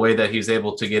 But the way that he's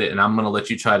able to get it, and I'm going to let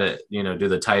you try to, do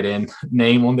the tight end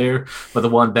name on there, but the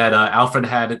one that Alfred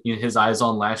had his eyes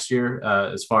on last year,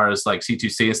 as far as like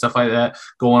C2C and stuff like that,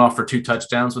 going off for 2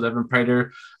 touchdowns with Evan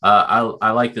Prater.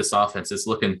 I like this offense. It's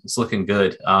looking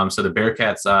good. So the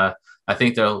Bearcats, I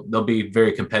think they'll be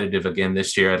very competitive again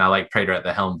this year, and I like Prater at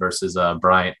the helm versus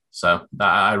Bryant. So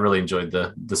I really enjoyed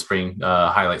the spring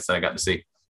highlights that I got to see.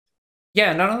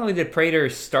 Yeah, not only did Prater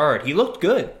start, he looked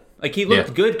good. Like, he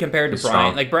looked good compared to Bryant.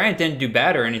 Strong. Like, Bryant didn't do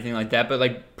bad or anything like that, but,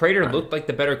 like, Prater looked like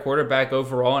the better quarterback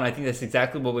overall, and I think that's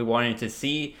exactly what we wanted to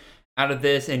see out of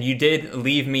this. And you did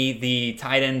leave me the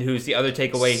tight end who's the other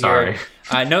takeaway Sorry.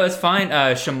 here. No, it's fine.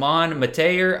 Shimon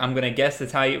Mateer. I'm going to guess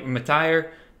that's how you...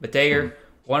 Mateer.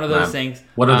 One of those things.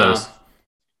 What are those?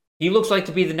 He looks like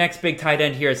to be the next big tight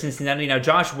end here at Cincinnati. Now,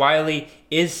 Josh Wiley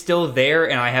is still there,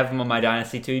 and I have him on my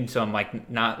dynasty team, so I'm like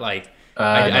not like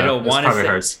I don't want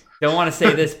to say don't want to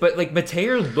say this, but like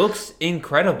Mateer looks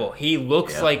incredible. He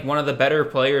looks like one of the better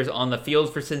players on the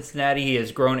field for Cincinnati. He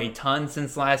has grown a ton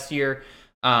since last year.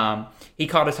 He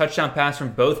caught a touchdown pass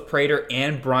from both Prater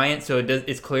and Bryant, so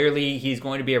it's clearly he's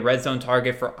going to be a red zone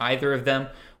target for either of them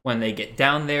when they get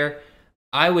down there.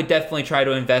 I would definitely try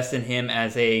to invest in him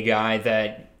as a guy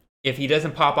that if he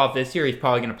doesn't pop off this year, he's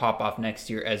probably going to pop off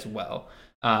next year as well.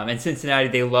 And Cincinnati,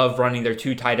 they love running their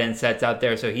 2 tight end sets out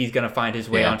there, so he's going to find his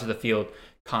way onto the field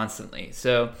constantly.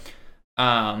 So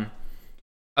other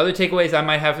takeaways I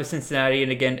might have for Cincinnati,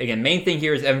 and again, main thing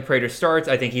here is Evan Prater starts.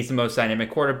 I think he's the most dynamic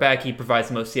quarterback. He provides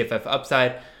the most CFF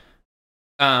upside.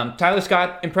 Tyler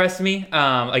Scott impressed me.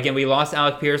 Again, we lost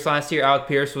Alec Pierce last year. Alec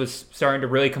Pierce was starting to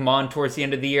really come on towards the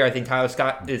end of the year. I think Tyler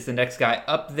Scott is the next guy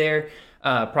up there,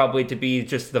 probably to be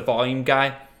just the volume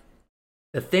guy.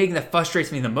 The thing that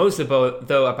frustrates me the most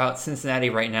about Cincinnati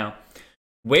right now,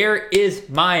 where is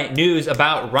my news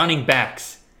about running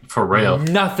backs? For real.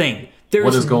 Nothing. There's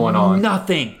what is going on?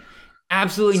 Nothing.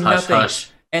 Absolutely Hush, nothing.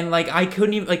 hush. And like I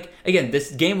couldn't even again,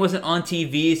 this game wasn't on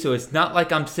TV, so it's not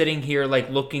like I'm sitting here like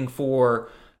looking for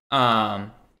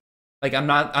I'm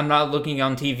not looking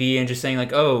on TV and just saying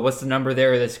like, oh, what's the number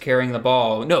there that's carrying the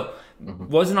ball? No.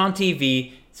 Wasn't on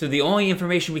TV. So the only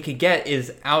information we could get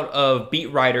is out of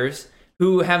beat writers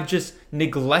who have just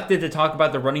neglected to talk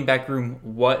about the running back room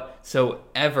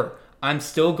whatsoever. I'm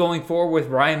still going forward with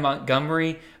Ryan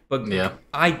Montgomery, but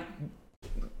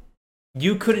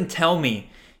you couldn't tell me.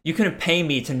 You couldn't pay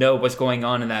me to know what's going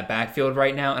on in that backfield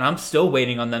right now, and I'm still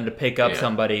waiting on them to pick up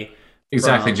somebody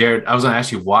Exactly, Jared. I was going to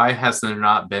ask you, why has there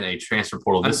not been a transfer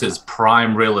portal? This is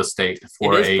prime real estate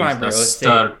for a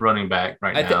stud running back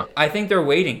now. I think they're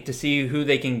waiting to see who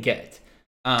they can get,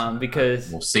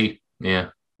 because we'll see.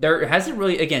 Yeah, there hasn't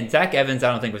really. Again, Zach Evans,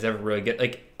 I don't think was ever really good.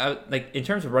 Like in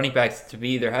terms of running backs, to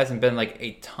me, there hasn't been like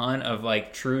a ton of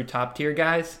like true top tier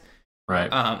guys. Right.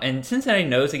 And Cincinnati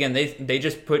knows, again, they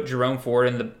just put Jerome Ford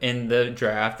in the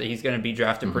draft. That he's going to be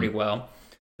drafted pretty well.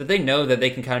 So they know that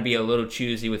they can kind of be a little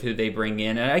choosy with who they bring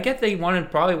in. And I get they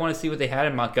probably want to see what they had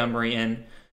in Montgomery and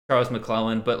Charles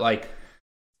McClellan. But, like,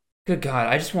 good God,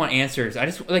 I just want answers. I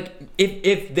just, like,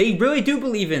 if they really do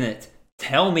believe in it,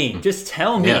 tell me. Just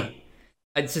tell me. Yeah.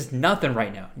 It's just nothing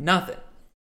right now. Nothing.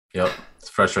 Yep. It's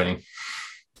frustrating.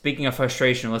 Speaking of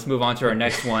frustration, let's move on to our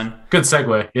next one. Good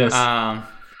segue. Yes.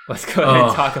 Let's go ahead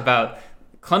and talk about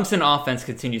Clemson offense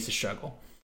continues to struggle.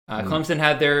 Clemson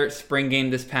had their spring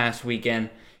game this past weekend.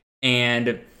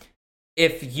 And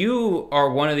if you are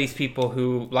one of these people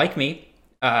who, like me,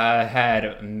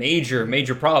 had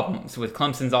major problems with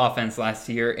Clemson's offense last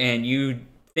year, and you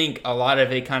think a lot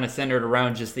of it kind of centered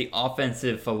around just the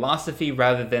offensive philosophy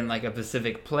rather than like a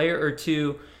specific player or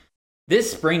two,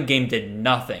 this spring game did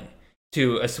nothing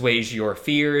to assuage your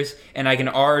fears. And I can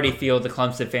already feel the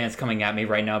Clemson fans coming at me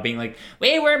right now being like,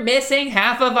 we were missing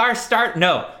half of our start.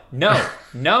 No.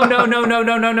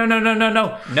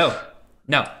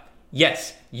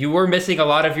 Yes, you were missing a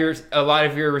lot of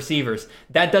your receivers.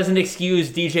 That doesn't excuse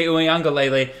DJ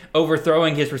Uiagalelei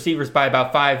overthrowing his receivers by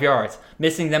about 5 yards,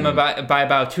 missing them by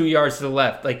about 2 yards to the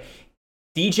left. Like,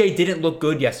 DJ didn't look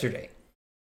good yesterday.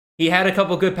 He had a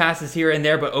couple good passes here and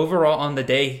there, but overall on the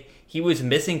day, he was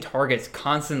missing targets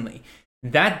constantly.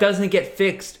 That doesn't get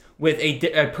fixed with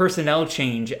a personnel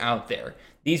change out there.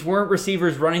 These weren't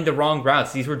receivers running the wrong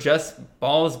routes. These were just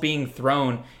balls being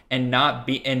thrown and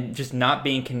just not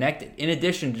being connected. In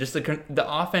addition, just the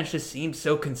offense just seemed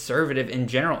so conservative in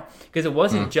general because it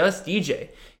wasn't just DJ.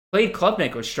 Cade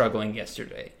Klubnik was struggling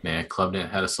yesterday. Man, Klubnik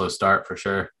had a slow start for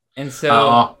sure. And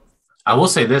so I will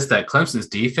say this, that Clemson's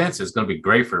defense is going to be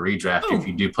great for redraft if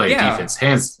you do play defense.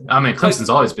 Clemson's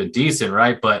always been decent,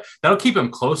 right? But that'll keep them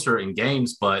closer in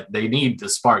games, but they need the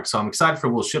spark. So I'm excited for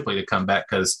Will Shipley to come back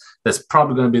because that's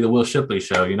probably going to be the Will Shipley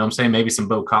show. You know what I'm saying? Maybe some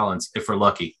Bo Collins if we're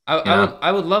lucky.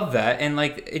 I would love that. And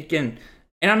like, again,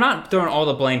 and I'm not throwing all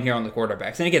the blame here on the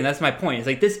quarterbacks. And again, that's my point. It's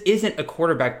like, this isn't a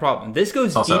quarterback problem. This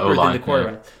goes deeper than the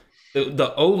quarterback. Yeah.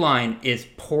 The O-line is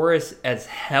porous as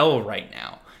hell right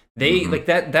now. They like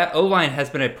that O-line has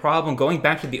been a problem going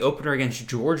back to the opener against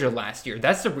Georgia last year.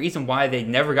 That's the reason why they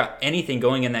never got anything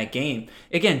going in that game.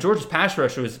 Again, Georgia's pass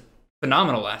rush was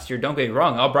phenomenal last year. Don't get me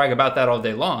wrong. I'll brag about that all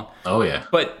day long. Oh, yeah.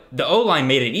 But the O-line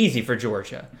made it easy for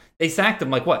Georgia. They sacked them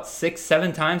like,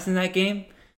 6-7 times in that game?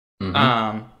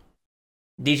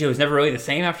 DJ was never really the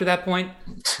same after that point.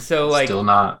 So, like, still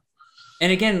not.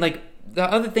 And again, like, the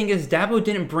other thing is Dabo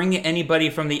didn't bring anybody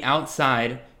from the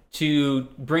outside to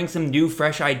bring some new,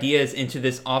 fresh ideas into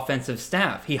this offensive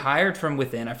staff. He hired from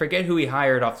within. I forget who he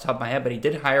hired off the top of my head, but he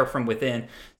did hire from within.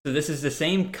 So this is the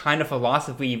same kind of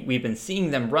philosophy we've been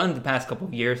seeing them run the past couple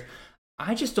of years.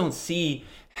 I just don't see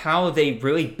how they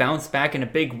really bounce back in a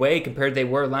big way compared to they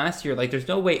were last year. Like,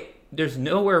 there's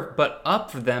nowhere but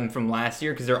up for them from last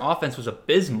year because their offense was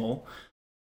abysmal.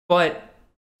 But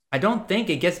I don't think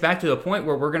it gets back to a point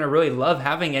where we're going to really love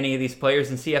having any of these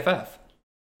players in CFF.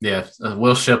 Yeah,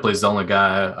 Will Shipley's the only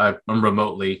guy I'm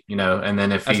remotely, and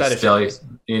then if he's still,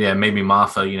 maybe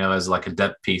Maffa, as like a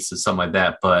depth piece or something like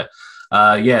that. But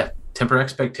temper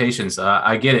expectations.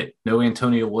 I get it. No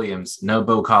Antonio Williams, no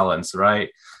Bo Collins, right?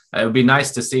 It would be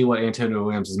nice to see what Antonio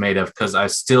Williams is made of because I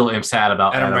still am sad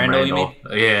about Adam Randall. You mean?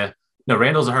 Yeah. No,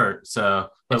 Randall's hurt. So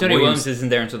Antonio Williams isn't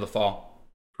there until the fall.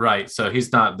 Right. So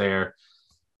he's not there.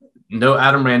 No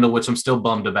Adam Randall, which I'm still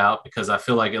bummed about because I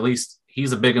feel like at least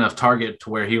he's a big enough target to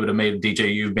where he would have made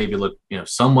DJU maybe look,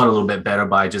 somewhat a little bit better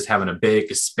by just having a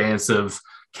big, expansive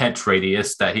catch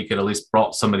radius that he could at least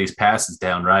brought some of these passes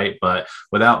down, right? But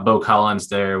without Bo Collins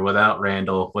there, without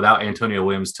Randall, without Antonio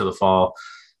Williams to the fall,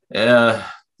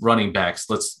 running backs,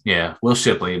 Will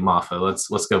Shipley, Maffa,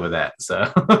 let's go with that.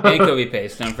 So and Kobe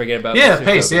Pace, don't forget about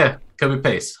Pace, Kobe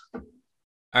Pace.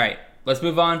 All right, let's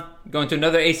move on. Going to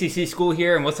another ACC school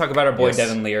here, and let's talk about our boy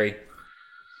Devin Leary.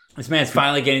 This man's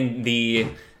finally getting the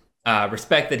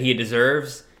respect that he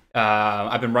deserves.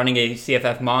 I've been running a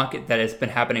CFF mock that has been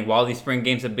happening while these spring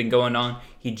games have been going on.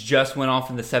 He just went off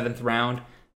in the 7th round.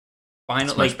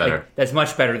 Finally, that's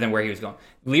much better than where he was going.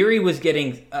 Leary was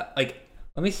getting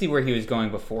let me see where he was going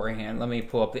beforehand. Let me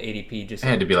pull up the ADP. It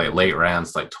had to be like late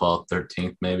rounds, like 12th,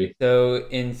 13th, maybe. So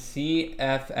in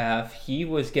CFF, he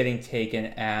was getting taken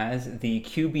as the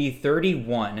QB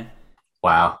 31.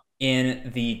 Wow.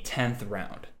 in the 10th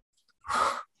round.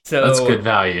 So that's good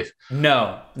value.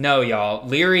 No, y'all.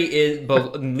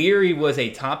 Leary was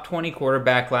a top 20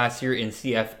 quarterback last year in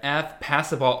CFF, passed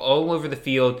the ball all over the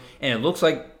field, and it looks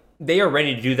like they are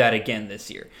ready to do that again this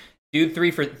year. Dude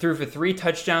threw for 3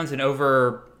 touchdowns and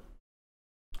over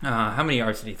how many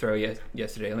yards did he throw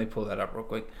yesterday? Let me pull that up real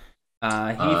quick.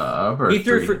 He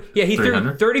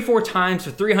threw 34 times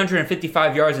for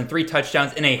 355 yards and 3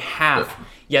 touchdowns in a half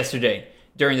yesterday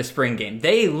during the spring game.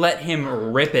 They let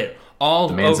him rip it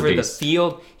all over the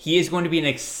field. He is going to be an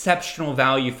exceptional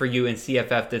value for you in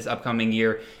CFF this upcoming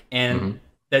year. And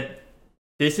that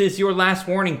this is your last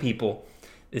warning, people.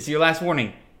 This is your last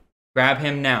warning. Grab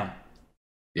him now.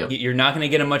 Yep. You're not going to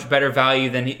get a much better value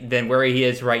than where he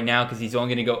is right now because he's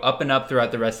only going to go up and up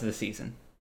throughout the rest of the season.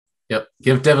 Yep.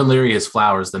 Give Devin Leary his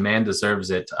flowers. The man deserves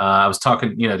it. I was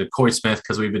talking, to Corey Smith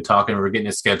because we've been talking. We're getting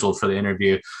it scheduled for the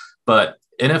interview. But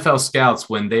NFL scouts,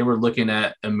 when they were looking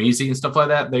at Amizi and stuff like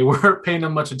that, they weren't paying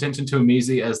as much attention to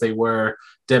Amizi as they were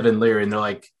Devin Leary. And they're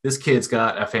like, this kid's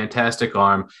got a fantastic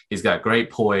arm. He's got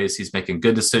great poise. He's making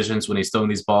good decisions when he's throwing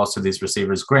these balls to these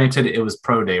receivers. Granted, it was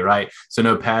pro day, right? So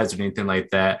no pads or anything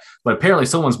like that. But apparently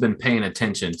someone's been paying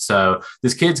attention. So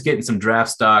this kid's getting some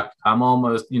draft stock. I'm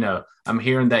almost, I'm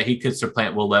hearing that he could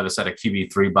supplant Will Levis at a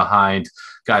QB3 behind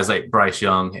guys like Bryce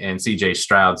Young and CJ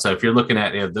Stroud. So if you're looking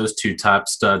at those two top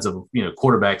studs of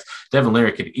quarterbacks, Devin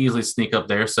Leary could easily sneak up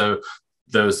there. So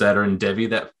those that are in Devy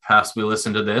that possibly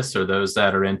listen to this, or those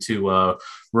that are into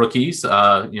rookies,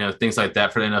 things like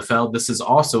that for the NFL, this is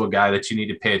also a guy that you need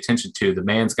to pay attention to. The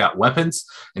man's got weapons,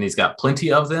 and he's got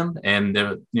plenty of them. And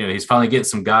he's finally getting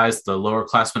some guys. The lower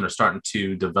classmen are starting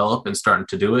to develop and starting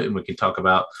to do it. And we can talk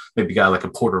about maybe a guy like a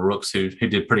Porter Rooks who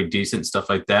did pretty decent stuff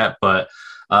like that. But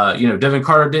Devin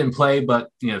Carter didn't play, but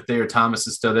Thayer Thomas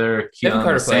is still there. Devin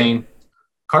Carter played.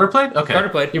 Carter played? Okay. Carter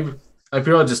played. I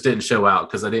really just didn't show out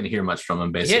because I didn't hear much from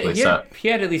him, basically. He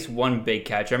had at least one big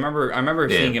catch. I remember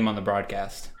seeing him on the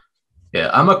broadcast. Yeah,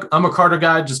 I'm a Carter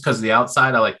guy just because of the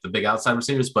outside. I like the big outside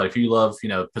receivers. But if you love,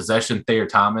 possession, Thayer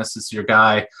Thomas is your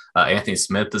guy. Anthony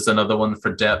Smith is another one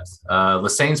for depth.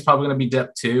 Lasane's probably going to be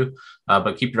depth too.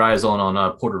 But keep your eyes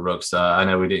on Porter Rooks. I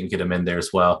know we didn't get him in there as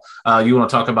well. You want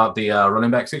to talk about the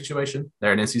running back situation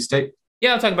there in NC State?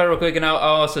 Yeah, I'll talk about it real quick, and I'll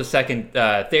also second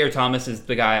Thayer Thomas is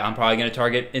the guy I'm probably going to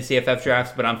target in CFF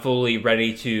drafts, but I'm fully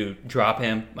ready to drop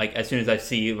him as soon as I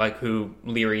see who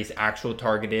Leary's actual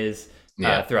target is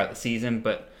throughout the season.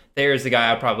 But Thayer is the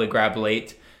guy I'll probably grab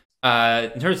late.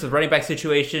 In terms of the running back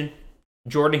situation,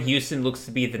 Jordan Houston looks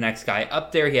to be the next guy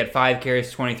up there. He had 5 carries,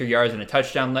 23 yards, and a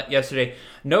touchdown yesterday.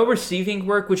 No receiving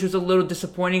work, which was a little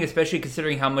disappointing, especially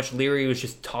considering how much Leary was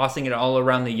just tossing it all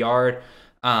around the yard.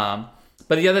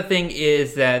 But the other thing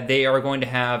is that they are going to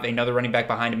have another running back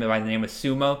behind him by the name of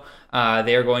Sumo.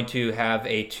 They are going to have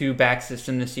a 2-back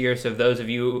system this year. So those of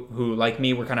you who, like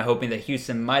me, were kind of hoping that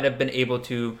Houston might have been able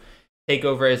to take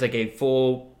over as a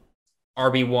full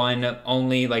RB1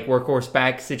 only workhorse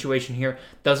back situation here,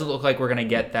 doesn't look like we're going to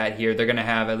get that here. They're going to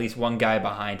have at least one guy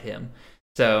behind him.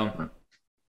 So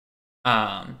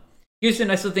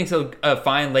Houston, I still think so. A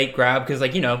fine late grab because,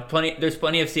 there's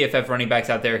plenty of CFF running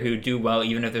backs out there who do well,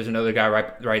 even if there's another guy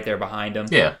right there behind him.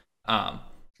 Yeah.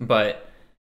 But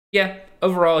yeah,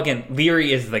 overall, again,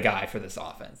 Leary is the guy for this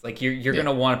offense. You're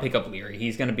gonna want to pick up Leary.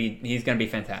 He's gonna be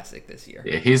fantastic this year.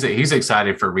 Yeah, he's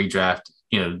excited for redraft.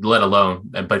 Let alone.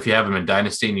 But if you have him in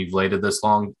Dynasty and you've waited this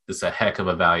long, it's a heck of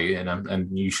a value,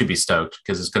 and you should be stoked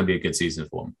because it's going to be a good season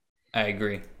for him. I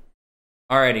agree.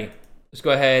 Alrighty, let's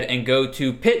go ahead and go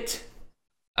to Pitt.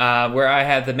 Where I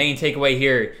have the main takeaway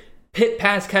here. Pitt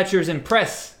pass catchers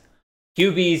impress.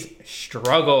 QBs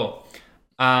struggle.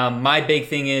 My big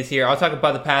thing is here, I'll talk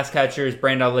about the pass catchers.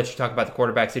 Brandon, I'll let you talk about the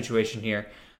quarterback situation here.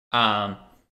 So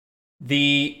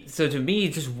to me,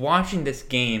 just watching this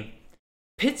game,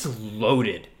 Pitt's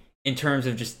loaded in terms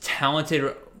of just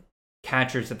talented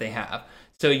catchers that they have.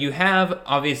 So you have,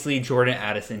 obviously, Jordan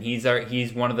Addison. He's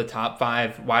one of the top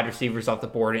 5 wide receivers off the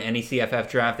board in any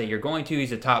CFF draft that you're going to.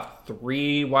 He's a top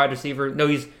 3 wide receiver. No,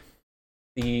 he's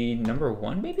the number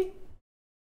 1, maybe?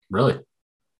 Really?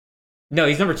 No,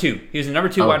 he's number 2. He was the number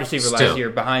 2 wide receiver last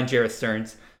year behind Jarrett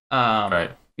Stearns.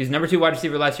 Right. He was number 2 wide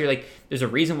receiver last year. There's a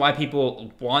reason why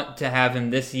people want to have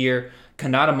him this year.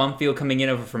 Kanata Mumfield coming in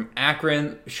over from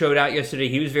Akron showed out yesterday.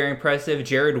 He was very impressive.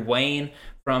 Jared Wayne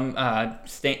from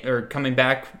coming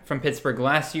back from Pittsburgh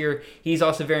last year. He's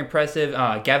also very impressive.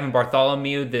 Gavin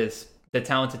Bartholomew, the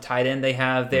talented tight end they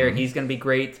have there, he's going to be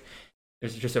great.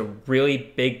 There's just a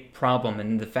really big problem,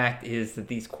 and the fact is that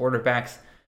these quarterbacks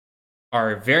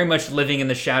are very much living in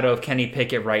the shadow of Kenny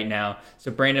Pickett right now.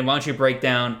 So, Brandon, why don't you break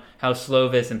down how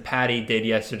Slovis and Patty did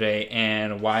yesterday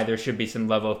and why there should be some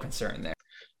level of concern there?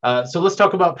 So let's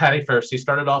talk about Patty first. He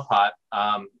started off hot,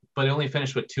 but he only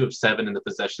finished with 2 of 7 in the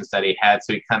possessions that he had.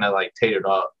 So he kind of like teetered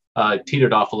off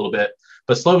a little bit.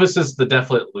 But Slovis is the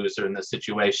definite loser in this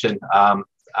situation.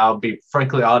 I'll be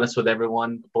frankly honest with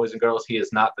everyone, boys and girls. He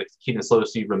is not the Keaton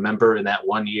Slovis you remember in that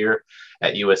 1 year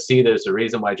at USC. There's a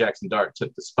reason why Jackson Dart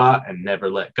took the spot and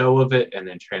never let go of it and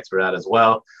then transferred out as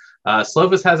well.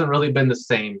 Slovis hasn't really been the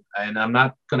same, and I'm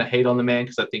not going to hate on the man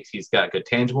because I think he's got good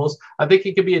tangibles. I think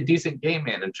he could be a decent game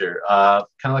manager, kind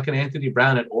of like an Anthony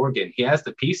Brown at Oregon. He has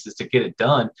the pieces to get it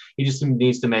done. He just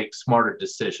needs to make smarter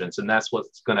decisions, and that's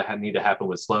what's going to need to happen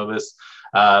with Slovis.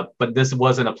 But this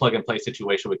wasn't a plug-and-play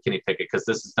situation with Kenny Pickett because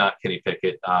this is not Kenny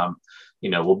Pickett.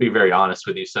 We'll be very honest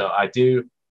with you. So I do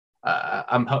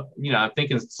I'm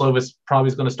thinking Slovis probably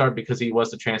is going to start because he was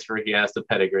the transfer. He has the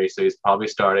pedigree, so he's probably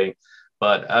starting.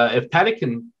 But if Paddock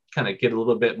can kind of get a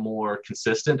little bit more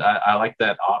consistent, I like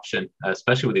that option,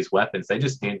 especially with these weapons.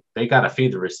 They got to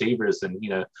feed the receivers. And,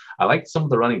 I like some of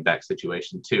the running back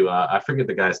situation too. I forget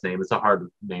the guy's name. It's a hard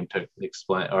name to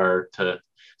explain or to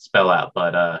spell out,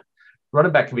 but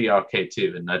running back can be okay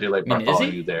too. And I do like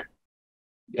Bartholomew there.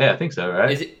 Yeah, I think so,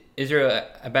 right? Is there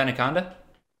a Banaconda?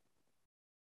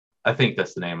 I think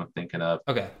that's the name I'm thinking of.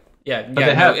 Okay. Yeah, but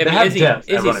they have depth.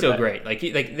 Izzy's still great. They're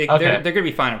going to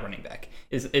be fine at running back.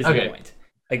 Is the point?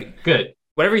 Good.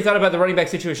 Whatever you thought about the running back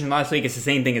situation last week, it's the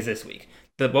same thing as this week.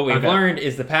 What we've learned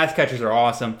is the pass catchers are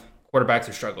awesome. Quarterbacks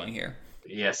are struggling here.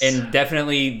 Yes. And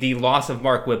definitely the loss of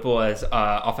Mark Whipple as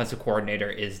offensive coordinator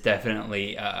is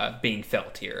definitely being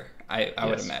felt here. I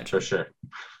would imagine. For sure.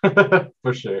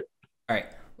 For sure. All right.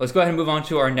 Let's go ahead and move on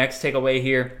to our next takeaway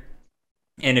here.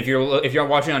 And if you're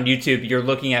watching on YouTube, you're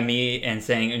looking at me and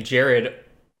saying, Jared,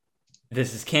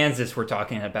 this is Kansas we're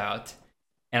talking about.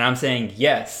 And I'm saying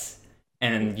yes.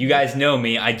 And you guys know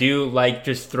me. I do like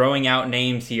just throwing out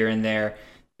names here and there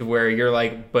to where you're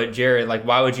like, but Jared,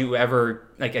 why would you ever,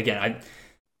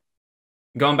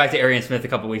 going back to Arian Smith a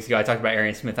couple weeks ago, I talked about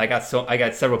Arian Smith. I got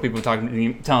several people telling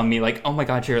me oh my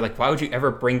God, Jared, why would you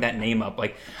ever bring that name up?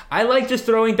 I like just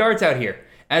throwing darts out here.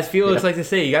 As Felix likes to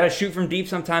say, you got to shoot from deep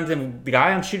sometimes. And the guy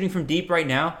I'm shooting from deep right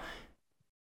now,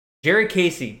 Jared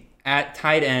Casey at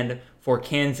tight end for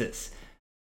Kansas.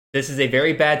 This is a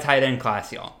very bad tight end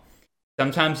class, y'all.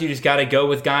 Sometimes you just got to go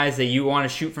with guys that you want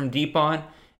to shoot from deep on.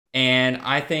 And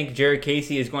I think Jared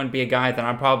Casey is going to be a guy that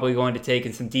I'm probably going to take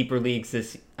in some deeper leagues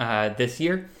this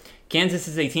year. Kansas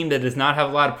is a team that does not have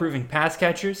a lot of proven pass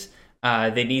catchers.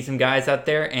 They need some guys out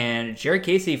there, and Jared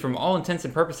Casey, from all intents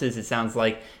and purposes, it sounds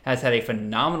like, has had a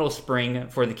phenomenal spring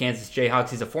for the Kansas Jayhawks.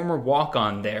 He's a former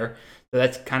walk-on there, so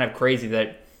that's kind of crazy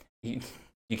that you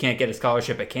can't get a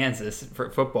scholarship at Kansas for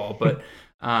football. But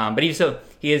he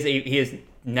is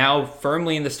now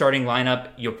firmly in the starting lineup.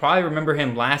 You'll probably remember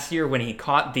him last year when he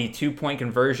caught the 2-point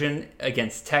conversion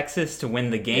against Texas to win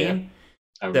the game.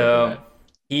 Yeah, I remember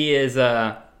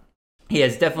that. He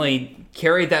has definitely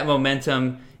carried that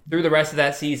momentum through the rest of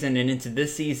that season and into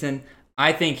this season.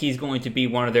 I think he's going to be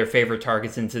one of their favorite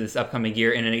targets into this upcoming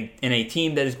year in a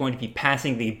team that is going to be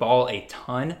passing the ball a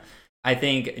ton. I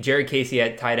think Jared Casey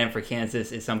at tight end for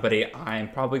Kansas is somebody I'm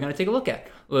probably going to take a look at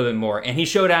a little bit more. And he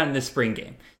showed out in this spring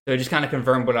game. So it just kind of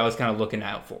confirmed what I was kind of looking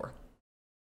out for.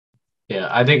 Yeah,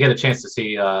 I didn't get a chance to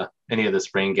see any of the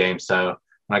spring games. So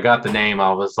when I got the name,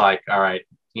 I was like, all right,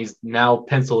 he's now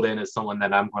penciled in as someone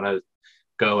that I'm going to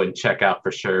go and check out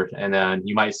for sure. And then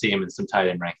you might see him in some tight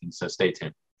end rankings. So stay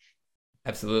tuned.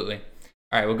 Absolutely.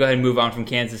 All right, we'll go ahead and move on from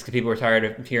Kansas because people are tired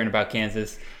of hearing about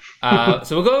Kansas. So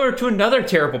we'll go over to another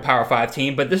terrible Power 5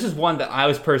 team, but this is one that I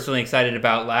was personally excited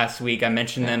about last week. I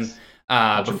mentioned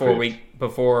them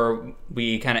before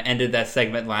we kind of ended that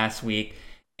segment last week.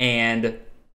 And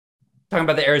talking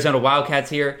about the Arizona Wildcats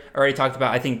here, I already talked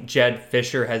about, I think Jed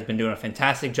Fisher has been doing a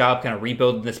fantastic job kind of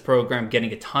rebuilding this program,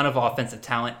 getting a ton of offensive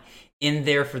talent in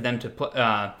there for them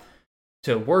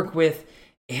to work with.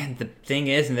 And the thing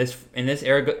is, in this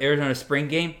Arizona spring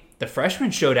game, the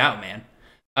freshmen showed out, man.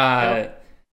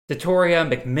 Tatoria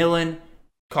McMillan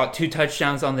caught 2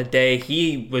 touchdowns on the day.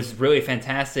 He was really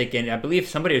fantastic, and I believe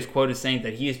somebody was quoted saying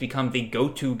that he has become the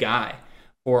go-to guy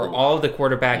for all of the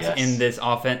quarterbacks in this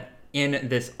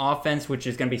offense, which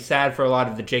is going to be sad for a lot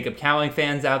of the Jacob Cowling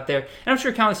fans out there. And I'm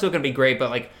sure Cowling's still going to be great,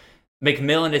 but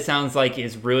McMillan, it sounds like,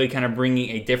 is really kind of bringing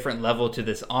a different level to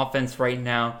this offense right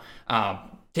now,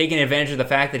 taking advantage of the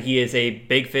fact that he is a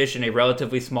big fish in a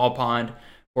relatively small pond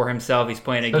for himself. He's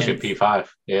playing especially against P5.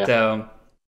 Yeah. So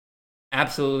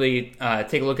absolutely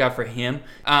take a look out for him.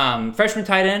 Freshman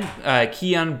tight end,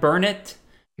 Keon Burnett.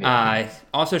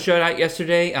 Also showed out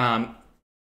yesterday.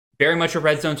 Very much a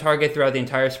red zone target throughout the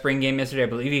entire spring game yesterday. I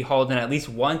believe he hauled in at least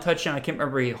one touchdown. I can't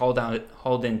remember he hauled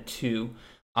in two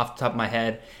off the top of my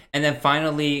head. And then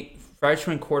finally,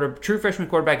 true freshman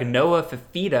quarterback Noah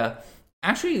Fifita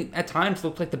actually at times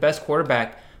looked like the best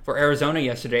quarterback for Arizona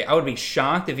yesterday. I would be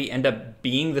shocked if he ended up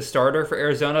being the starter for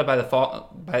Arizona by the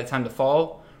time the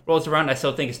fall rolls around. I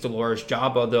still think it's Delores'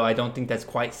 job, although I don't think that's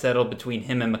quite settled between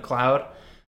him and McLeod.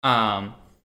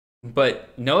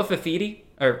 But Noah Fifita,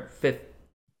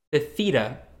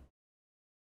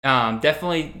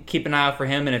 definitely keep an eye out for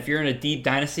him. And if you're in a deep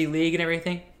dynasty league and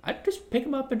everything, I'd just pick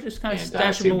him up and just kind of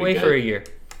stash him away for a year.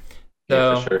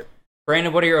 So, for sure.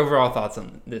 Brandon, what are your overall thoughts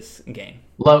on this game?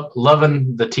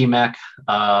 Loving the T-Mac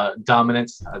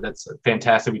dominance. That's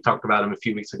fantastic. We talked about him a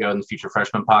few weeks ago in the Future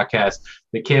Freshman podcast.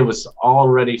 The kid was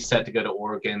already set to go to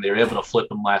Oregon. They were able to flip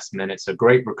him last minute. So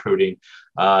great recruiting.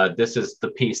 This is the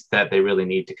piece that they really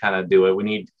need to kind of do it.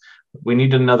 We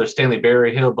need another Stanley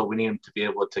Berryhill, but we need him to be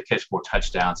able to catch more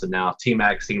touchdowns. And now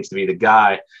T-Mac seems to be the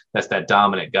guy that's that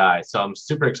dominant guy. So I'm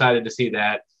super excited to see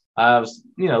that. I was,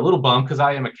 a little bummed because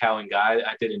I am a Cowan guy.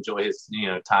 I did enjoy his,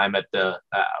 time at the,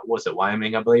 was it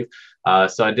Wyoming, I believe.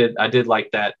 So I did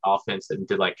like that offense and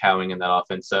did like Cowan in that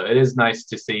offense. So it is nice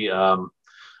to see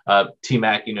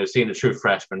T-Mac, seeing a true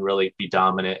freshman really be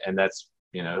dominant. And that's,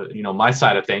 my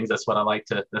side of things. That's what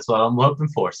I'm hoping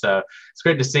for. So it's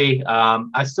great to see.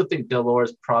 I still think Delores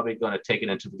is probably going to take it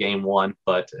into game one,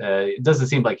 but it doesn't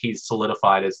seem like he's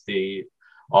solidified as the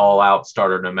all-out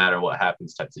starter no matter what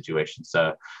happens type situation.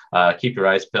 So keep your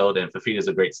eyes peeled. And Fifita is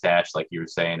a great stash, like you were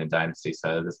saying, in Dynasty.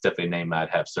 So that's definitely a name I'd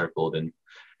have circled and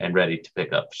ready to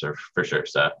pick up for sure.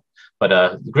 So,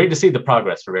 but great to see the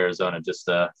progress for Arizona just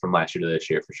from last year to this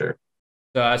year for sure.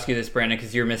 So I'll ask you this, Brandon,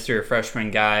 because you're Mr.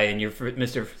 Freshman guy and you're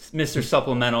Mr.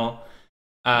 Supplemental.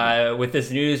 With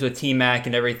this news with T-Mac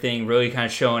and everything really kind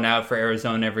of showing out for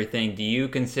Arizona and everything, do you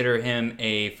consider him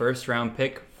a first-round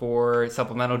pick for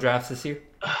supplemental drafts this year?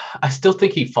 I still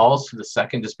think he falls to the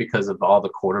second just because of all the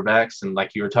quarterbacks. And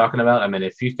like you were talking about, I mean,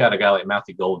 if you've got a guy like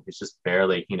Matthew Golden who's just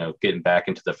barely, getting back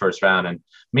into the first round, and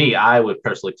I would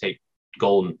personally take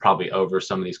Golden probably over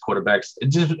some of these quarterbacks.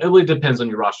 It really depends on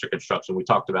your roster construction. We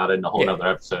talked about it in a whole other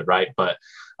episode, right? But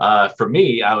for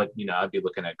me, I would, I'd be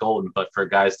looking at Golden. But for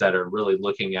guys that are really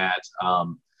looking at,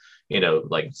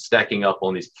 like stacking up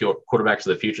on these quarterbacks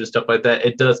of the future, stuff like that,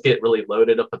 it does get really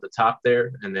loaded up at the top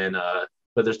there. And then,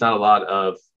 but there's not a lot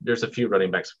of, there's a few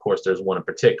running backs. Of course, there's one in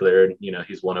particular, and,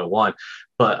 he's 101.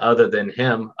 But other than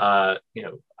him, I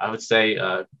would say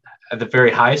at the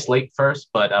very highest late first,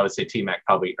 but I would say T-Mac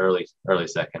probably early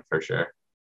second for sure.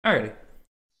 All right.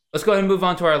 Let's go ahead and move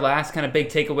on to our last kind of big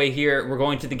takeaway here. We're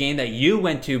going to the game that you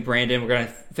went to, Brandon. We're going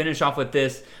to finish off with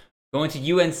this. Going to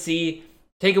UNC.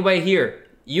 Takeaway here.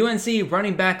 UNC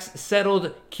running backs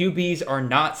settled. QBs are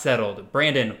not settled.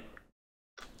 Brandon,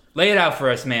 lay it out for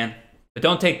us, man. But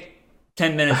don't take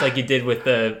 10 minutes like you did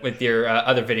with your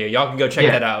other video. Y'all can go check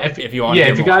that out if you want. Yeah,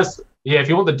 if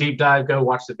you want the deep dive, go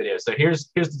watch the video. So here's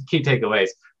the key takeaways.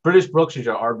 British Brooks is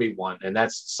your RB1, and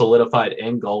that's solidified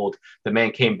in gold. The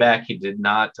man came back. He did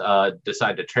not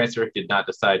decide to transfer. He did not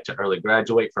decide to early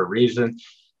graduate for a reason.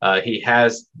 He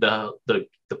has the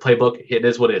playbook. It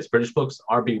is what it is. British Brooks,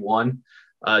 RB1.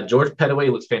 George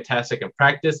Pettaway looks fantastic in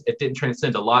practice. It didn't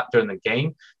transcend a lot during the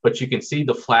game, but you can see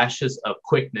the flashes of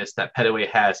quickness that Pettaway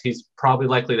has. He's probably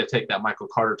likely to take that Michael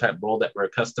Carter type role that we're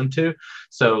accustomed to.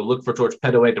 So look for George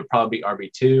Pettaway to probably be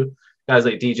RB2. Guys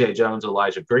like DJ Jones,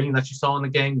 Elijah Green that you saw in the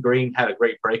game. Green had a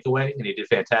great breakaway, and he did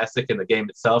fantastic in the game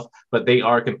itself, but they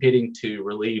are competing to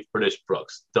relieve British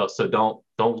Brooks. So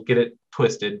don't get it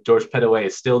twisted. George Pettaway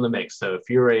is still in the mix. So if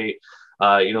you're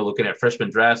looking at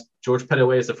freshman drafts, George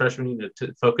Pettaway is the freshman you need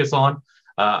to focus on.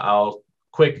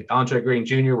 Andre Green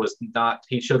Jr. was not,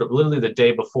 he showed up literally the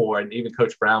day before, and even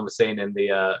Coach Brown was saying in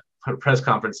the press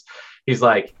conference, he's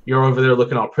like, you're over there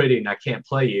looking all pretty and I can't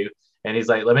play you. And he's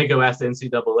like, let me go ask the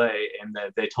NCAA. And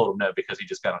they told him no, because he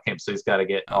just got on campus. So he's got to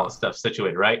get all the stuff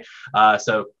situated, right?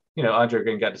 So Andre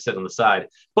Green got to sit on the side.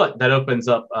 But that opens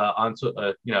up onto,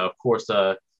 of course,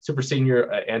 super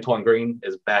senior Antoine Green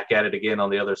is back at it again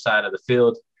on the other side of the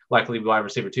field, likely wide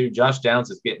receiver 2. Josh Downs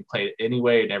is getting played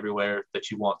anyway and everywhere that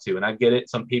you want to. And I get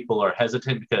it. Some people are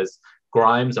hesitant because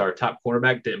Grimes, our top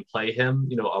cornerback, didn't play him,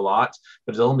 a lot,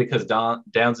 but it's only because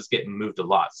Downs is getting moved a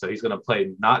lot. So he's going to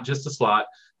play not just the slot,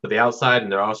 but the outside,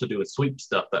 and they're also doing sweep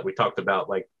stuff that we talked about,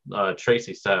 like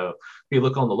Tracy. So if you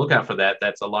look on the lookout for that,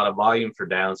 that's a lot of volume for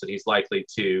Downs, and he's likely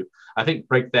to, I think,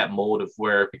 break that mold of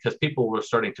where, because people were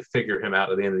starting to figure him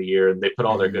out at the end of the year, and they put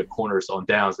all their good corners on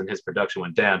Downs, and his production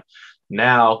went down.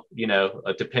 Now,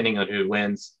 depending on who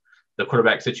wins, the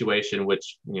quarterback situation,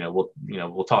 which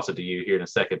we'll toss it to you here in a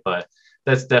second, but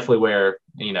that's definitely where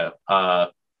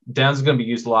Downs is going to be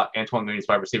used a lot. Antoine Green's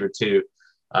wide receiver too.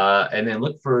 And then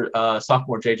look for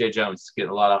sophomore J.J. Jones,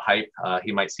 getting a lot of hype.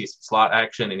 He might see some slot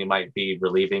action, and he might be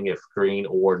relieving if Green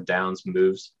or Downs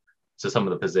moves to some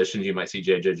of the positions. You might see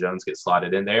J.J. Jones get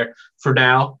slotted in there for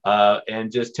now.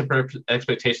 And just temper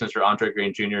expectations for Andre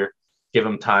Green Jr. Give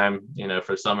him time,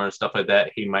 for summer and stuff like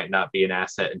that. He might not be an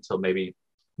asset until maybe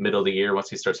middle of the year once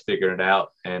he starts figuring it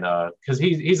out. And because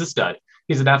he's a stud.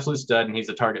 He's an absolute stud, and he's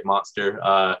a target monster.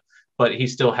 But he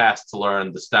still has to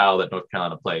learn the style that North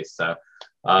Carolina plays. So,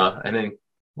 and then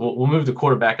we'll move the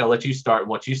quarterback. I'll let you start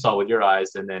what you saw with your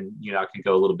eyes, and then I can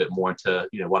go a little bit more into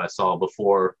what I saw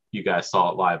before you guys saw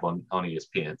it live on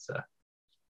ESPN. So.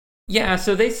 Yeah,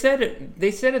 so they said at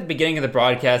the beginning of the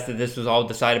broadcast that this was all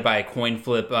decided by a coin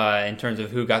flip in terms of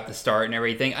who got the start and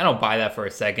everything. I don't buy that for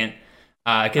a second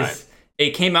because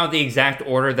it came out the exact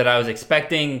order that I was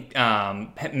expecting.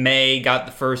 May got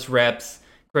the first reps,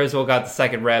 Criswell got the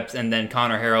second reps, and then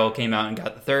Connor Harrell came out and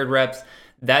got the third reps.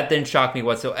 That didn't shock me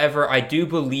whatsoever. I do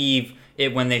believe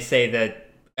it when they say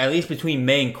that, at least between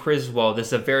May and Criswell, this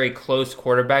is a very close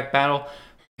quarterback battle.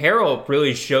 Harrell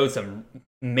really showed some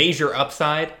major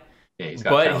upside.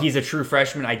 Yeah, he's a true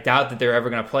freshman. I doubt that they're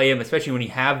ever going to play him, especially when you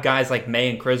have guys like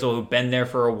May and Criswell who've been there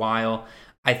for a while.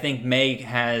 I think May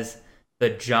has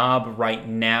the job right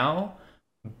now,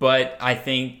 but I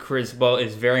think Criswell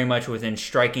is very much within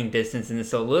striking distance, and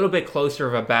it's a little bit closer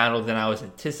of a battle than I was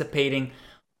anticipating.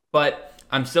 But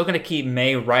I'm still going to keep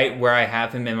May right where I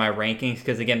have him in my rankings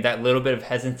because, again, that little bit of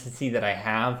hesitancy that I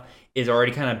have is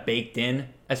already kind of baked in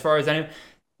as far as I know.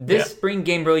 This spring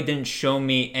game really didn't show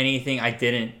me anything I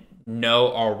didn't know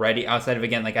already outside of,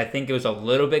 again, I think it was a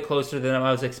little bit closer than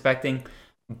I was expecting,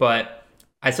 but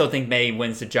I still think May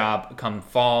wins the job come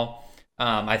fall.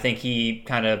 I think he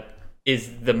kind of is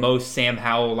the most Sam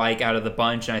Howell-like out of the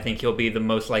bunch, and I think he'll be the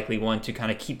most likely one to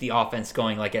kind of keep the offense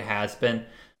going like it has been.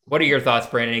 What are your thoughts,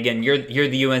 Brandon? Again, you're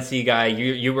the UNC guy.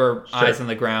 You were eyes on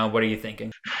the ground. What are you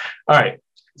thinking? All right.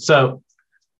 So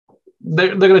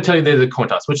they're going to tell you they did the coin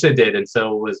toss, which they did. And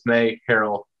so it was May,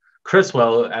 Harrell,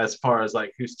 Criswell as far as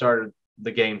who started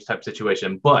the games type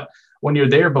situation. But when you're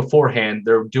there beforehand,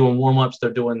 they're doing warm-ups, they're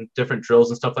doing different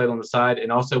drills and stuff like that on the side.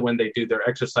 And also when they do their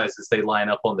exercises, they line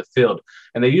up on the field.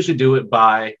 And they usually do it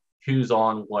by who's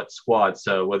on what squad.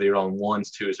 So whether you're on ones,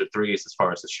 twos, or threes as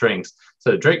far as the strings.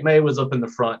 So Drake May was up in the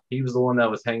front. He was the one that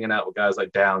was hanging out with guys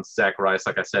like Downs, Zach Rice,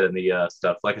 like I said in the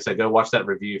stuff. Like I said, go watch that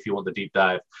review if you want the deep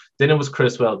dive. Then it was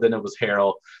Criswell. Then it was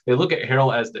Harrell. They look at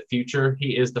Harrell as the future.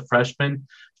 He is the freshman.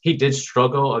 He did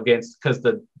struggle against because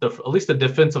the at least the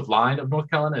defensive line of North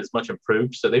Carolina is much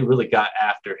improved. So they really got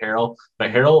after Harrell.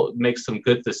 But Harrell makes some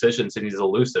good decisions and he's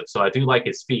elusive. So I do like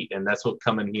his feet. And that's what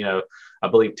coming, I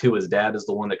believe too, his dad is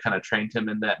the one that kind of trained him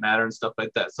in that matter and stuff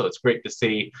like that. So it's great to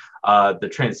see the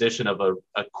transition of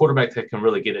a quarterback that can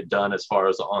really get it done as far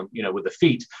as on, with the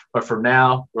feet. But for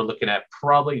now, we're looking at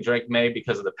probably Drake May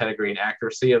because of the pedigree and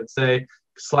accuracy, I would say.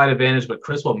 Slight advantage, but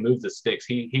Criswell moved the sticks.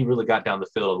 He really got down the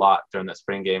field a lot during that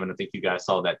spring game, and I think you guys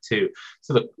saw that too.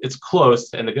 So it's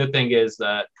close, and the good thing is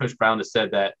that Coach Brown has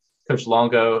said that Coach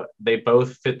Longo, they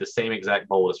both fit the same exact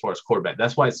mold as far as quarterback.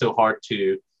 That's why it's so hard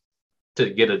to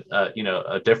get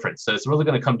a difference. So it's really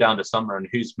going to come down to summer and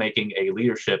who's making a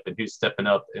leadership and who's stepping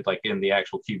up in the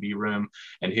actual QB room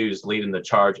and who's leading the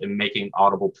charge and making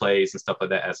audible plays and stuff like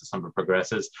that as the summer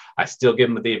progresses. I still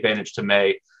give them the advantage to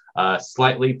May.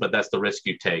 Slightly, but that's the risk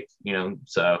you take,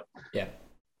 so yeah.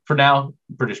 For now,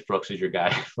 British Brooks is your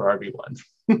guy for RB1.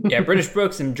 Yeah, British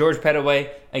Brooks and George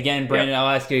Pettaway. Again, Brandon, I'll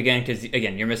ask you again because,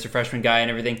 again, you're Mr. Freshman guy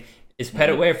and everything. Is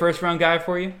Pettaway a first-round guy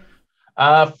for you?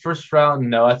 First round,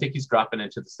 no. I think he's dropping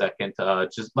into the second.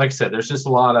 Just like I said, there's just a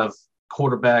lot of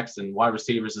quarterbacks and wide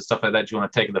receivers and stuff like that you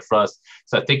want to take in the first.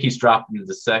 So I think he's dropping into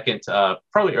the second,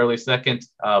 probably early second,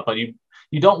 but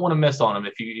you don't want to miss on him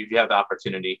if you have the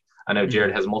opportunity. I know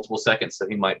Jared has multiple seconds, so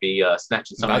he might be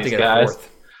snatching some of these guys.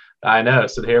 I know.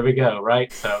 So here we go,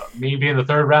 right? So me being the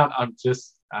third round, I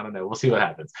don't know. We'll see what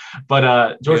happens.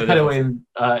 But George Pettaway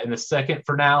in the second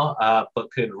for now,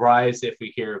 but could rise if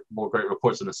we hear more great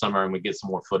reports in the summer and we get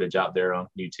some more footage out there on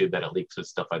YouTube that it leaks and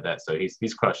stuff like that. So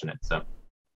he's crushing it. So,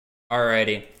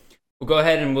 alrighty. We'll go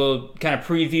ahead and we'll kind of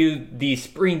preview the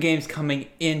spring games coming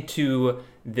into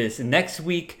this next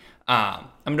week. I'm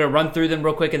going to run through them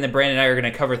real quick, and then Brandon and I are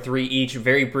going to cover three each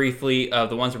very briefly of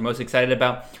the ones we're most excited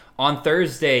about. On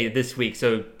Thursday this week,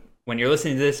 so when you're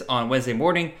listening to this on Wednesday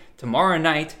morning, tomorrow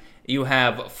night, you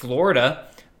have Florida.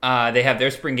 They have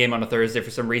their spring game on a Thursday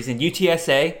for some reason.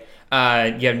 UTSA,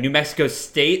 you have New Mexico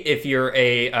State if you're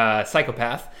a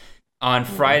psychopath. On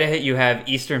Friday, you have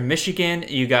Eastern Michigan.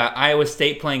 You got Iowa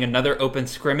State playing another open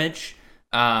scrimmage.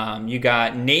 You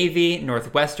got Navy,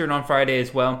 Northwestern on Friday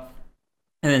as well.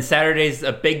 And then Saturday's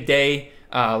a big day.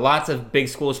 Lots of big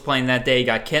schools playing that day. You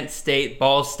got Kent State,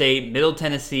 Ball State, Middle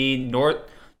Tennessee,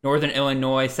 Northern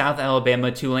Illinois, South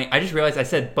Alabama, Tulane. I just realized I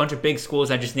said a bunch of big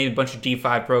schools. I just named a bunch of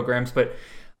D5 programs, but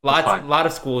a lot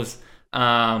of schools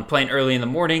playing early in the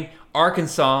morning.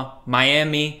 Arkansas,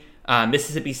 Miami,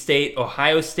 Mississippi State,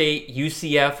 Ohio State,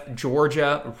 UCF,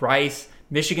 Georgia, Rice,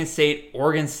 Michigan State,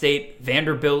 Oregon State,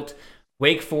 Vanderbilt,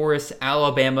 Wake Forest,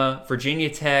 Alabama, Virginia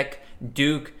Tech,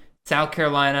 Duke, South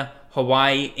Carolina,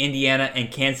 Hawaii, Indiana, and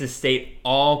Kansas State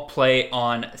all play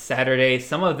on Saturday.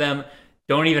 Some of them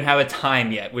don't even have a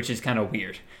time yet, which is kind of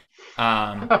weird.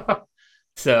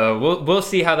 So we'll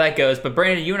see how that goes. But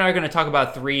Brandon, you and I are going to talk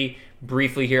about 3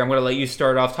 briefly here. I'm going to let you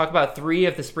start off. Talk about 3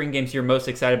 of the spring games you're most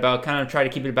excited about. Kind of try to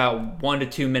keep it about 1 to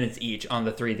 2 minutes each on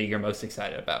the 3 that you're most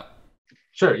excited about.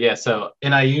 Sure. Yeah. So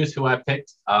NIU's who I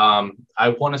picked.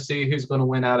 I want to see who's going to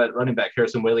win out at running back.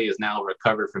 Harrison Willie is now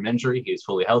recovered from injury. He's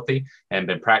fully healthy and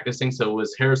been practicing. So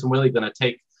was Harrison Willie going to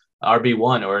take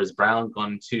RB1, or is Brown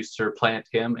going to supplant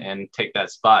him and take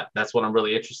that spot? That's what I'm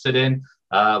really interested in.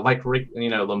 Like Rick,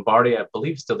 Lombardi, I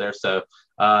believe, still there. So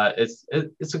it's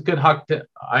a good high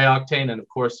octane, and of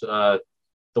course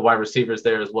the wide receivers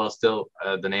there as well. Still,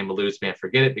 the name eludes me. I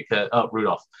forget it because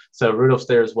Rudolph. So Rudolph's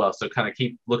there as well. So kind of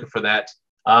keep looking for that.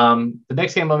 The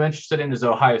next game I'm interested in is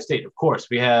Ohio State. Of course,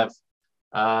 we have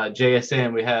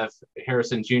JSN. We have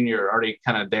Harrison Jr. already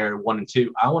kind of there 1 and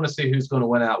 2. I want to see who's going to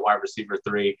win out wide receiver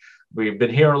 3. We've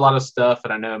been hearing a lot of stuff,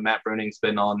 and I know Matt Bruning's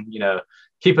been on,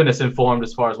 keeping us informed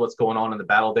as far as what's going on in the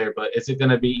battle there. But is it going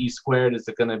to be E squared? Is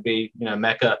it going to be,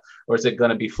 Mecca, or is it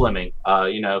going to be Fleming?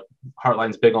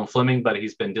 Hartline's big on Fleming, but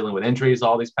he's been dealing with injuries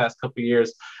all these past couple of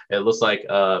years. It looks like,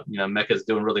 Mecca's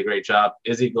doing a really great job.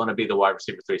 Is he going to be the wide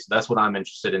receiver 3? So that's what I'm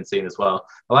interested in seeing as well.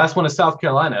 The last one is South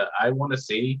Carolina. I want to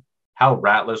see how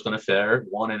Rattler's going to fare,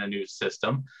 1, in a new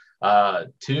system.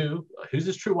 2, who's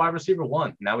his true wide receiver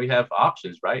 1? Now we have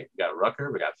options, right? We got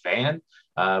Rucker, we got Fan,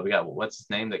 we got what's his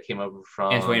name that came over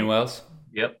from Antoine Wells.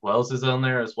 Yep, Wells is on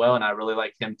there as well, and I really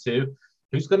like him too.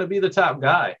 Who's going to be the top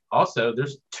guy? Also,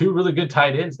 there's 2 really good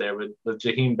tight ends there with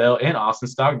Jaheim Bell and Austin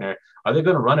Stogner. Are they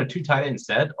going to run a 2 tight end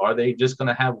set? Or are they just going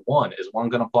to have 1? Is one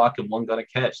going to block and one going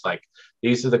to catch? Like,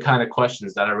 these are the kind of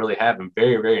questions that I really have. I'm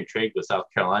very, very intrigued with South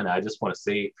Carolina. I just want to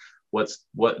see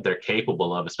what they're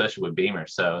capable of, especially with Beamer.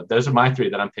 So those are my 3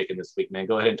 that I'm picking this week, man.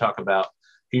 Go ahead and talk about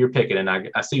who you're picking. And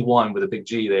I see one with a big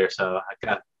G there, so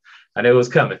I knew it was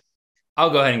coming. I'll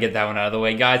go ahead and get that one out of the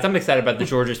way. Guys, I'm excited about the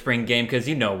Georgia spring game because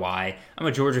you know why. I'm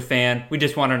a Georgia fan. We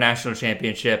just won our national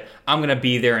championship. I'm going to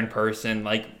be there in person.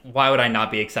 Like, why would I not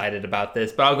be excited about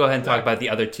this? But I'll go ahead and talk about the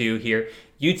other 2 here.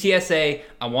 UTSA,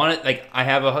 I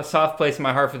have a soft place in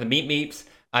my heart for the Meeps.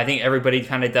 I think everybody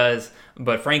kind of does,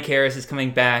 but Frank Harris is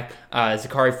coming back.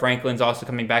 Zachary Franklin's also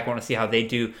coming back. I want to see how they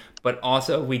do. But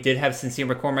also, we did have Sincere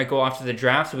McCormick go off to the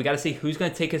draft, so we got to see who's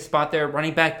going to take his spot there at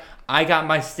running back. I got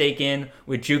my stake in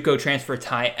with JUCO transfer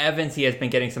Ty Evans. He has been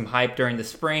getting some hype during the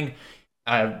spring.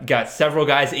 Got several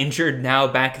guys injured now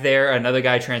back there. Another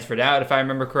guy transferred out, if I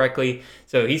remember correctly.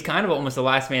 So he's kind of almost the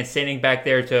last man standing back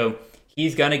there. So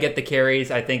he's going to get the carries,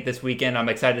 I think, this weekend. I'm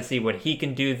excited to see what he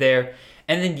can do there.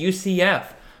 And then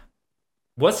UCF.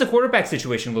 What's the quarterback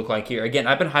situation look like here? Again,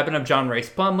 I've been hyping up John Rice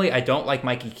Plumlee. I don't like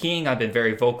Mikey King. I've been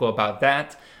very vocal about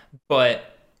that.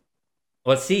 But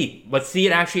let's see. Let's see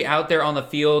it actually out there on the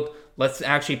field. Let's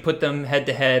actually put them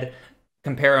head-to-head,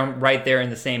 compare them right there in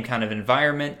the same kind of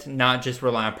environment, not just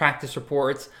rely on practice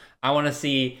reports. I want to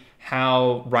see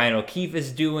how Ryan O'Keefe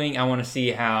is doing. I want to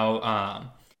see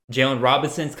how Jalen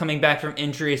Robinson's coming back from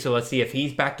injury. So let's see if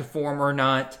he's back to form or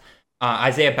not.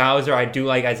 Isaiah Bowser, I do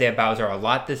like Isaiah Bowser a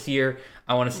lot this year.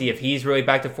 I want to see if he's really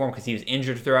back to form because he was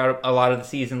injured throughout a lot of the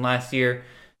season last year.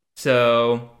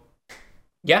 So,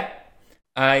 yeah,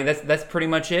 that's pretty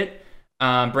much it.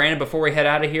 Brandon, before we head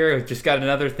out of here, I've just got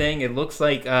another thing. It looks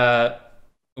like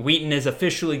Wheaton is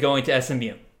officially going to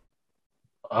SMU.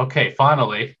 Okay,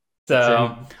 finally.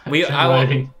 So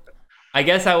I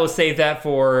guess I will save that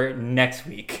for next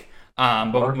week.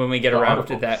 But when we get around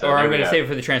to that, or I'm going to save it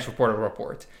for the transfer portal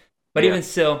report. But even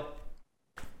still,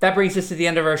 that brings us to the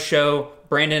end of our show.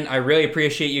 Brandon, I really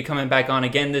appreciate you coming back on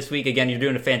again this week. Again, you're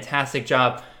doing a fantastic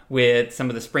job with some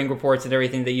of the spring reports and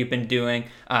everything that you've been doing.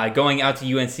 Going out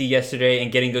to UNC yesterday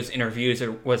and getting those interviews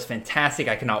was fantastic.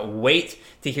 I cannot wait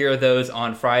to hear those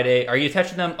on Friday. Are you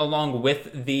touching them along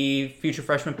with the Future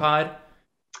Freshman Pod?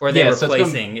 Or are they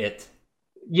replacing it?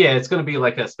 Yeah, it's going to be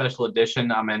like a special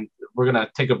edition. I mean, we're going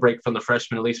to take a break from the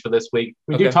freshmen, at least for this week.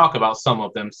 We do talk about some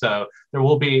of them. So there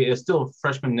will be, it's still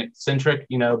freshman centric,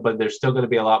 but there's still going to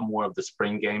be a lot more of the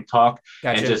spring game talk.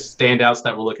 Gotcha. And just standouts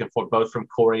that we're looking for, both from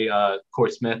Corey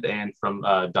Smith and from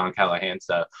Don Callahan.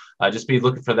 So just be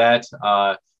looking for that.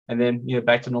 And then,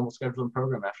 back to normal scheduling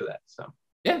program after that. So.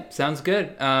 Yeah, sounds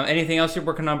good. Anything else you're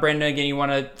working on, Brandon? Again, you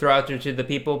want to throw out there to the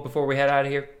people before we head out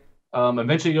of here?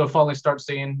 Eventually you'll finally start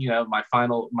seeing,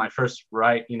 my first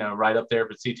right up there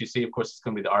for C2C. Of course, it's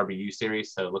going to be the RBU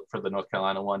series. So look for the North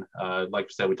Carolina one. Like I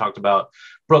said, we talked about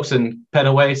Brooks and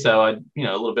Petaway. So, a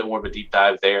little bit more of a deep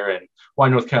dive there and why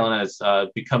North Carolina is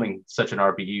becoming such an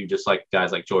RBU, just like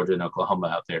guys like Georgia and Oklahoma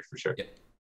out there for sure. Yeah.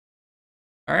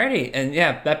 Alrighty, and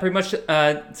yeah, that pretty much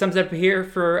sums up here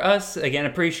for us. Again,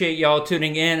 appreciate y'all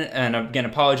tuning in, and again,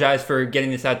 apologize for getting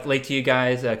this out late to you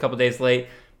guys, a couple days late.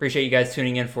 Appreciate you guys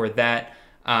tuning in for that.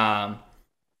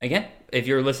 Again, if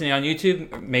you're listening on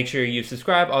YouTube, make sure you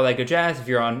subscribe, all that good jazz. If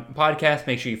you're on podcast,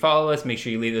 make sure you follow us. Make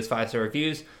sure you leave those 5-star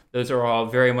reviews. Those are all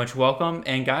very much welcome.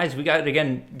 And guys, we got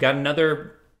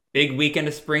another big weekend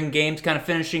of spring games kind of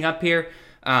finishing up here.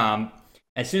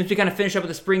 As soon as we kind of finish up with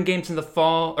the spring games in the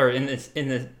fall, or in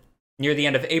the near the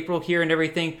end of April here and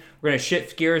everything, we're going to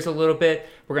shift gears a little bit.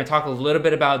 We're going to talk a little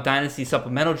bit about Dynasty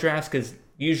supplemental drafts, because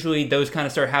usually those kind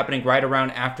of start happening right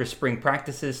around after spring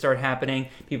practices start happening.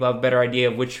 People have a better idea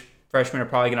of which freshmen are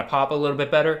probably going to pop a little bit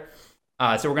better.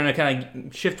 So we're going to kind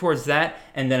of shift towards that.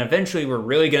 And then eventually we're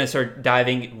really going to start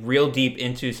diving real deep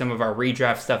into some of our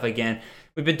redraft stuff again.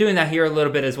 We've been doing that here a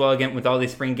little bit as well, again, with all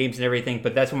these spring games and everything.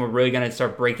 But that's when we're really going to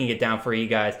start breaking it down for you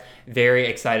guys. Very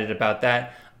excited about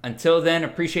that. Until then,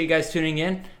 appreciate you guys tuning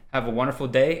in. Have a wonderful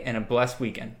day and a blessed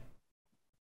weekend.